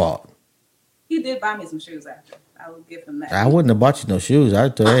 that's your fault. He did buy me some shoes after. I will give him that. I wouldn't have bought you no shoes.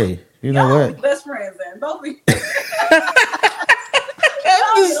 I'd tell you, hey, you know what? Best friends then. Both of you.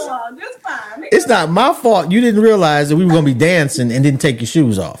 Just fine. It's not my fault. You didn't realize that we were going to be dancing and didn't take your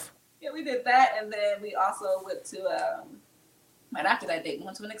shoes off. Yeah, we did that. And then we also went to, right after that date, we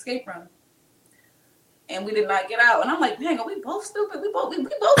went to an escape room. And we did not get out. And I'm like, dang, are we both stupid? We both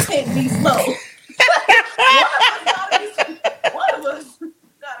can't be slow. One of us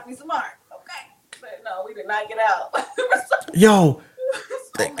gotta be smart. Okay. But no, we did not get out. Yo.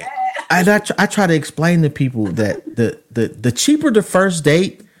 So mad. I try to explain to people that the cheaper the first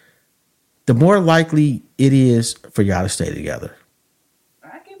date, the more likely it is for y'all to stay together.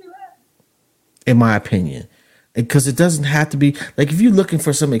 I give you that. In my opinion. Because it doesn't have to be, like if you're looking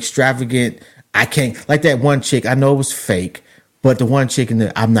for some extravagant, I can't, like that one chick, I know it was fake, but the one chick in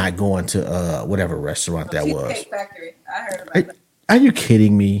the, I'm not going to whatever restaurant that was. Cheesecake Factory. I heard about that. Are you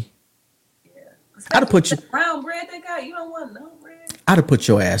kidding me? Yeah. I'd have put you. Brown bread they got, you don't want no bread. I'd have put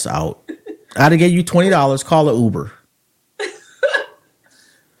your ass out. I'd have gave you $20, call an Uber.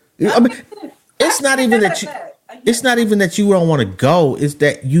 I mean, it's not even that you. It's not even that you don't want to go. It's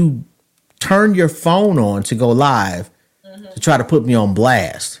that you turn your phone on to go live to try to put me on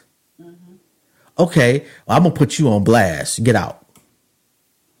blast. Okay, well, I'm gonna put you on blast. Get out.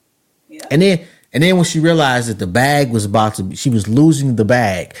 Yeah. And then when she realized that the bag was about to be, she was losing the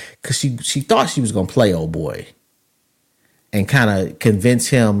bag because she thought she was gonna play old boy and kind of convince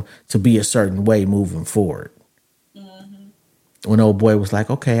him to be a certain way moving forward. When old boy was like,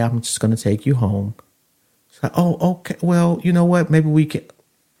 okay, I'm just gonna take you home. It's like, oh, okay, well, you know what? Maybe we can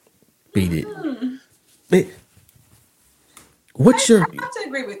beat it. I have to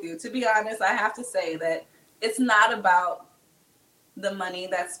agree with you. To be honest, I have to say that it's not about the money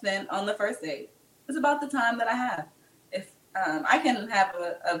that's spent on the first date. It's about the time that I have. If I can have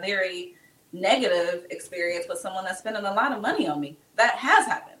a very negative experience with someone that's spending a lot of money on me. That has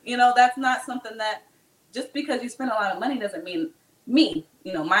happened. You know, that's not something that just because you spend a lot of money doesn't mean me.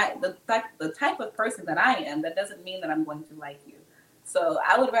 You know, the type of person that I am, that doesn't mean that I'm going to like you. So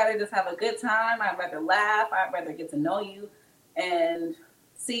I would rather just have a good time. I'd rather laugh. I'd rather get to know you and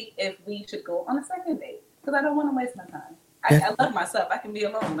see if we should go on a second date, because I don't want to waste my time. I love myself. I can be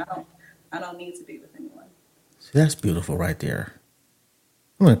alone. I don't need to be with anyone. See, that's beautiful right there.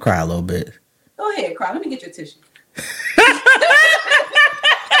 I'm gonna cry a little bit. Go ahead, cry. Let me get your tissue.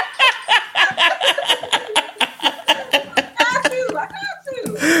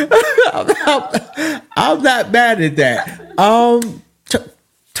 I'm not mad at that.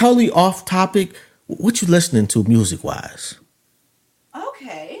 Totally off topic. What you listening to music wise?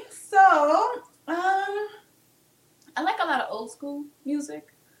 Okay, so I like a lot of old school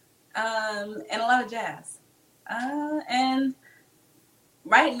music, and a lot of jazz. And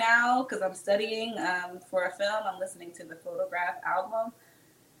right now, because I'm studying for a film, I'm listening to the Photograph album.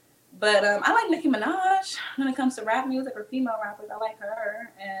 But I like Nicki Minaj when it comes to rap music or female rappers. I like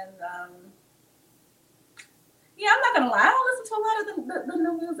her. And yeah, I'm not going to lie. I don't listen to a lot of the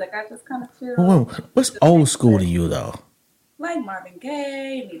new music. I just kind of feel... What's old school to you, though? Like Marvin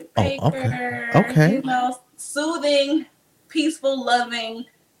Gaye, Anita Baker. Okay. You know, soothing, peaceful, loving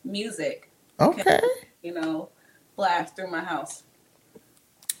music. Okay. You know, blast through my house.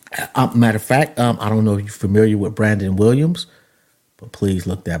 Matter of fact, I don't know if you're familiar with Brandon Williams, but please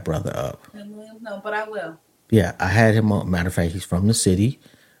look that brother up. No, but I will. Yeah, I had him on. Matter of fact, he's from the city.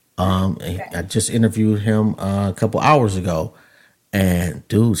 Okay. I just interviewed him a couple hours ago, and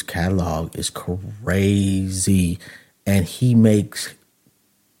dude's catalog is crazy, and he makes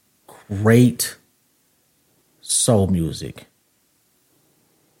great soul music.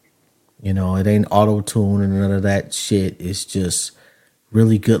 You know, it ain't auto tune and none of that shit. It's just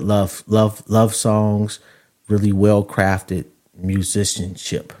really good love songs, really well crafted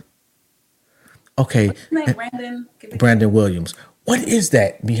musicianship. Okay, What's his name? Brandon. Brandon Williams. What is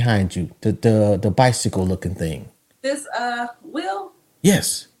that behind you? The bicycle looking thing. This Will.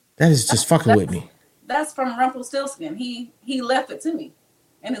 Yes, that is just fucking with me. That's from Rumpelstiltskin. He left it to me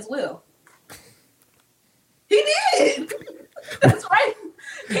in his will. He did. That's right.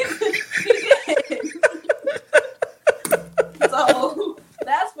 He did. So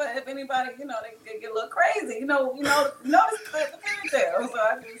that's what, if anybody, you know, they get a little crazy. You know, notice the fairy tale. So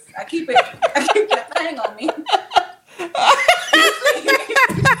I keep that thing on me.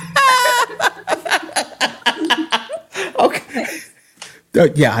 Okay.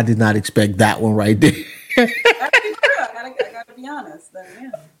 Yeah, I did not expect that one right there. I gotta be honest.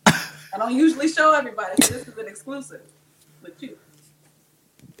 Yeah. I don't usually show everybody, so this is an exclusive with you.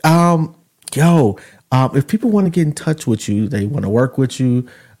 If people want to get in touch with you, they want to work with you,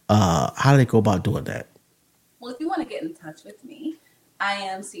 how do they go about doing that? Well, if you want to get in touch with me, I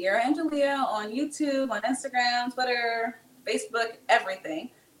am Ciera Angelia on YouTube, on Instagram, Twitter, Facebook, everything.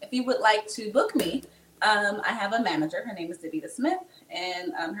 If you would like to book me, I have a manager. Her name is Davita Smith,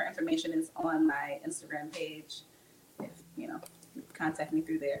 and her information is on my Instagram page. If you contact me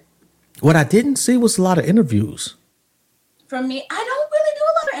through there. What I didn't see was a lot of interviews. From me, I don't really do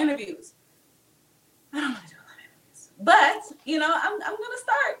a lot of interviews. But, I'm going to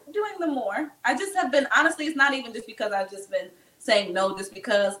start doing them more. I just have been, honestly, it's not even just because I've just been saying no, just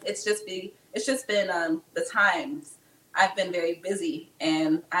because it's just been the times. I've been very busy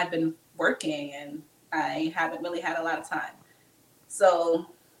and I've been working and I haven't really had a lot of time. So,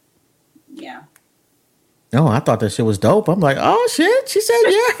 yeah. No, I thought that shit was dope. I'm like, oh shit, she said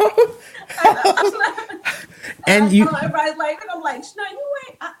yeah. And everybody's like, and I'm like, no, you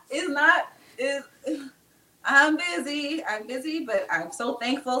ain't. I'm busy, but I'm so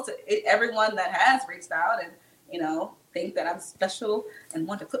thankful to everyone that has reached out and, think that I'm special and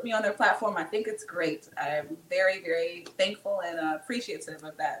want to put me on their platform. I think it's great. I'm very, very thankful and appreciative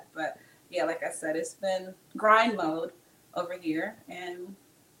of that. But yeah, like I said, it's been grind mode over here and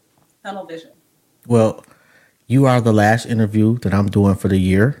tunnel vision. Well, you are the last interview that I'm doing for the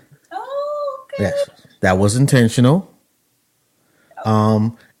year. Oh, okay. Yes, that was intentional. Okay.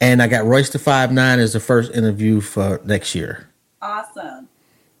 And I got Royce the 5'9" as the first interview for next year. Awesome.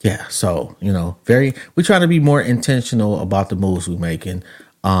 Yeah, so we try to be more intentional about the moves we're making.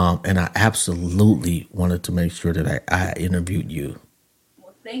 And I absolutely wanted to make sure that I interviewed you.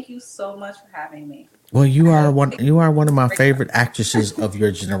 Well, thank you so much for having me. Well, you are one of my favorite actresses of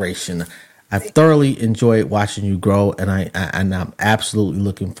your generation. I've thoroughly enjoyed watching you grow, and I'm absolutely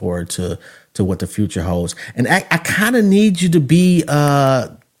looking forward to what the future holds. And I kind of need you to be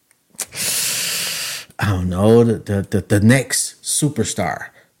I don't know, the next superstar,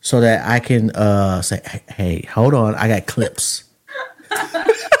 so that I can say, hey, hold on, I got clips. I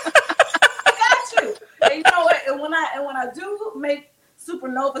got you. And you know what? And when I do make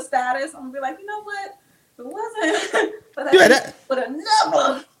supernova status, I'm gonna be like, you know what? If it wasn't but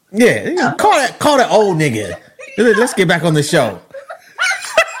another. Yeah, call that old nigga. Let's get back on the show.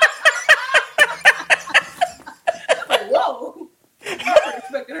 Like, whoa. I wasn't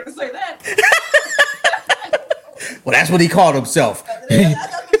expecting her to say that. Well, that's what he called himself. No matter,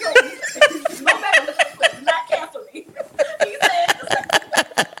 not cancel me. He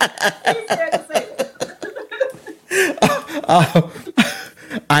said to say it.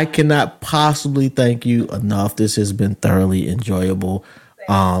 I cannot possibly thank you enough. This has been thoroughly enjoyable.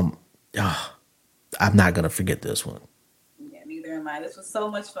 I'm not gonna forget this one. Yeah, neither am I. This was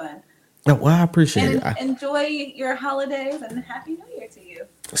so much fun. Oh, well, I appreciate it. Enjoy your holidays and Happy New Year to you.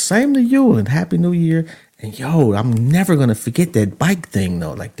 Same to you, and Happy New Year. And I'm never gonna forget that bike thing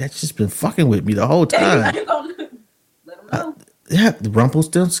though. Like, that's just been fucking with me the whole time. You're gonna let them know. Yeah, the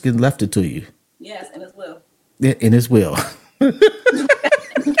Rumpelstiltskin left it to you. Yes, and his will. Yeah, in his will.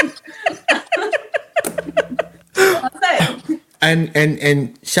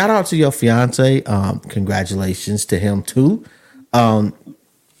 And shout out to your fiance. Congratulations to him too. And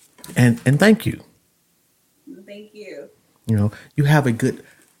thank you. Thank you. You have a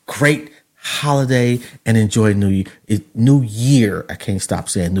great holiday and enjoy New Year. I can't stop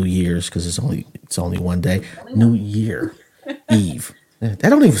saying New Year's because it's only one day. New Year Eve. That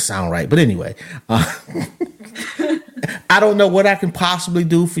don't even sound right. But anyway, I don't know what I can possibly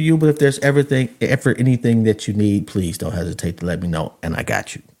do for you, but if there's ever anything that you need, please don't hesitate to let me know, and I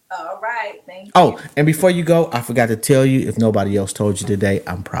got you. All right, thank you. Oh, and before you go, I forgot to tell you, if nobody else told you today,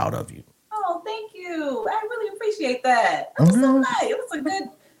 I'm proud of you. Oh, thank you. I really appreciate that. That was so nice. It was a good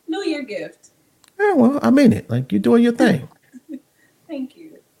New your gift. Yeah, well, I mean it. Like, you're doing your thing. Thank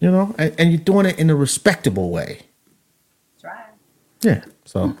you. You know, and you're doing it in a respectable way. Try. Yeah,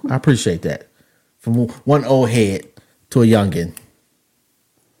 so I appreciate that. From one old head to a youngin.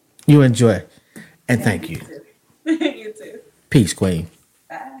 You enjoy. And thank you. Too. You too. Peace, Queen.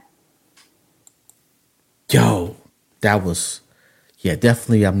 Bye. Yo, that was, yeah,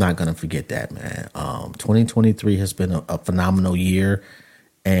 definitely. I'm not gonna forget that, man. 2023 has been a phenomenal year,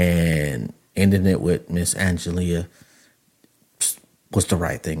 and ending it with Miss Angelia was the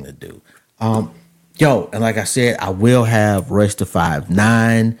right thing to do. Yo, and like I said, I will have Race to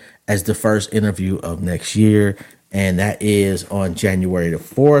 5'9" as the first interview of next year, and that is on January the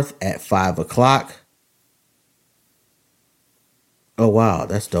 4th at 5:00. Oh wow,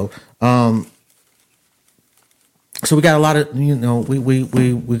 that's dope. So we got a lot of,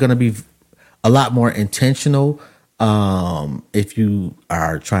 we're gonna be a lot more intentional. If you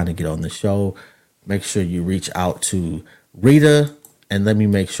are trying to get on the show, make sure you reach out to Rita, and let me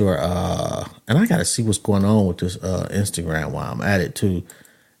make sure. And I gotta see what's going on with this Instagram while I'm at it too,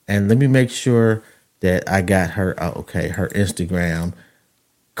 and let me make sure that I got her. Her Instagram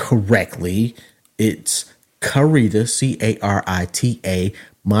correctly. It's Carita, Carita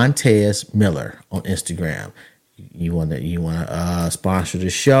Montez Miller on Instagram. You want to sponsor the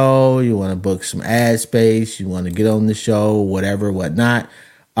show, you want to book some ad space, you want to get on the show, whatever, whatnot.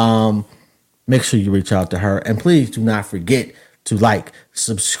 Make sure you reach out to her, and please do not forget to like,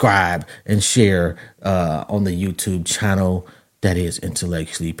 subscribe, and share on the YouTube channel that is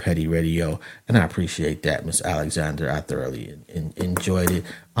Intellectually Petty Radio. And I appreciate that, Miss Alexander. I thoroughly enjoyed it.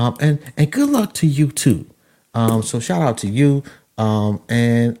 And good luck to you too. So shout out to you.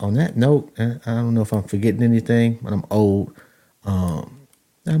 And on that note, I don't know if I'm forgetting anything, but I'm old.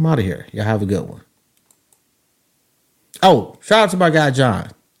 I'm out of here. Y'all have a good one. Oh, shout out to my guy,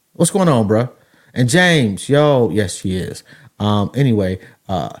 John. What's going on, bro? And James, yo, yes, she is. Anyway,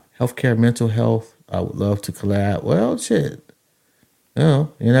 healthcare, mental health. I would love to collab. Well, shit. You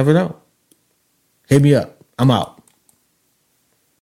never know. Hit me up. I'm out.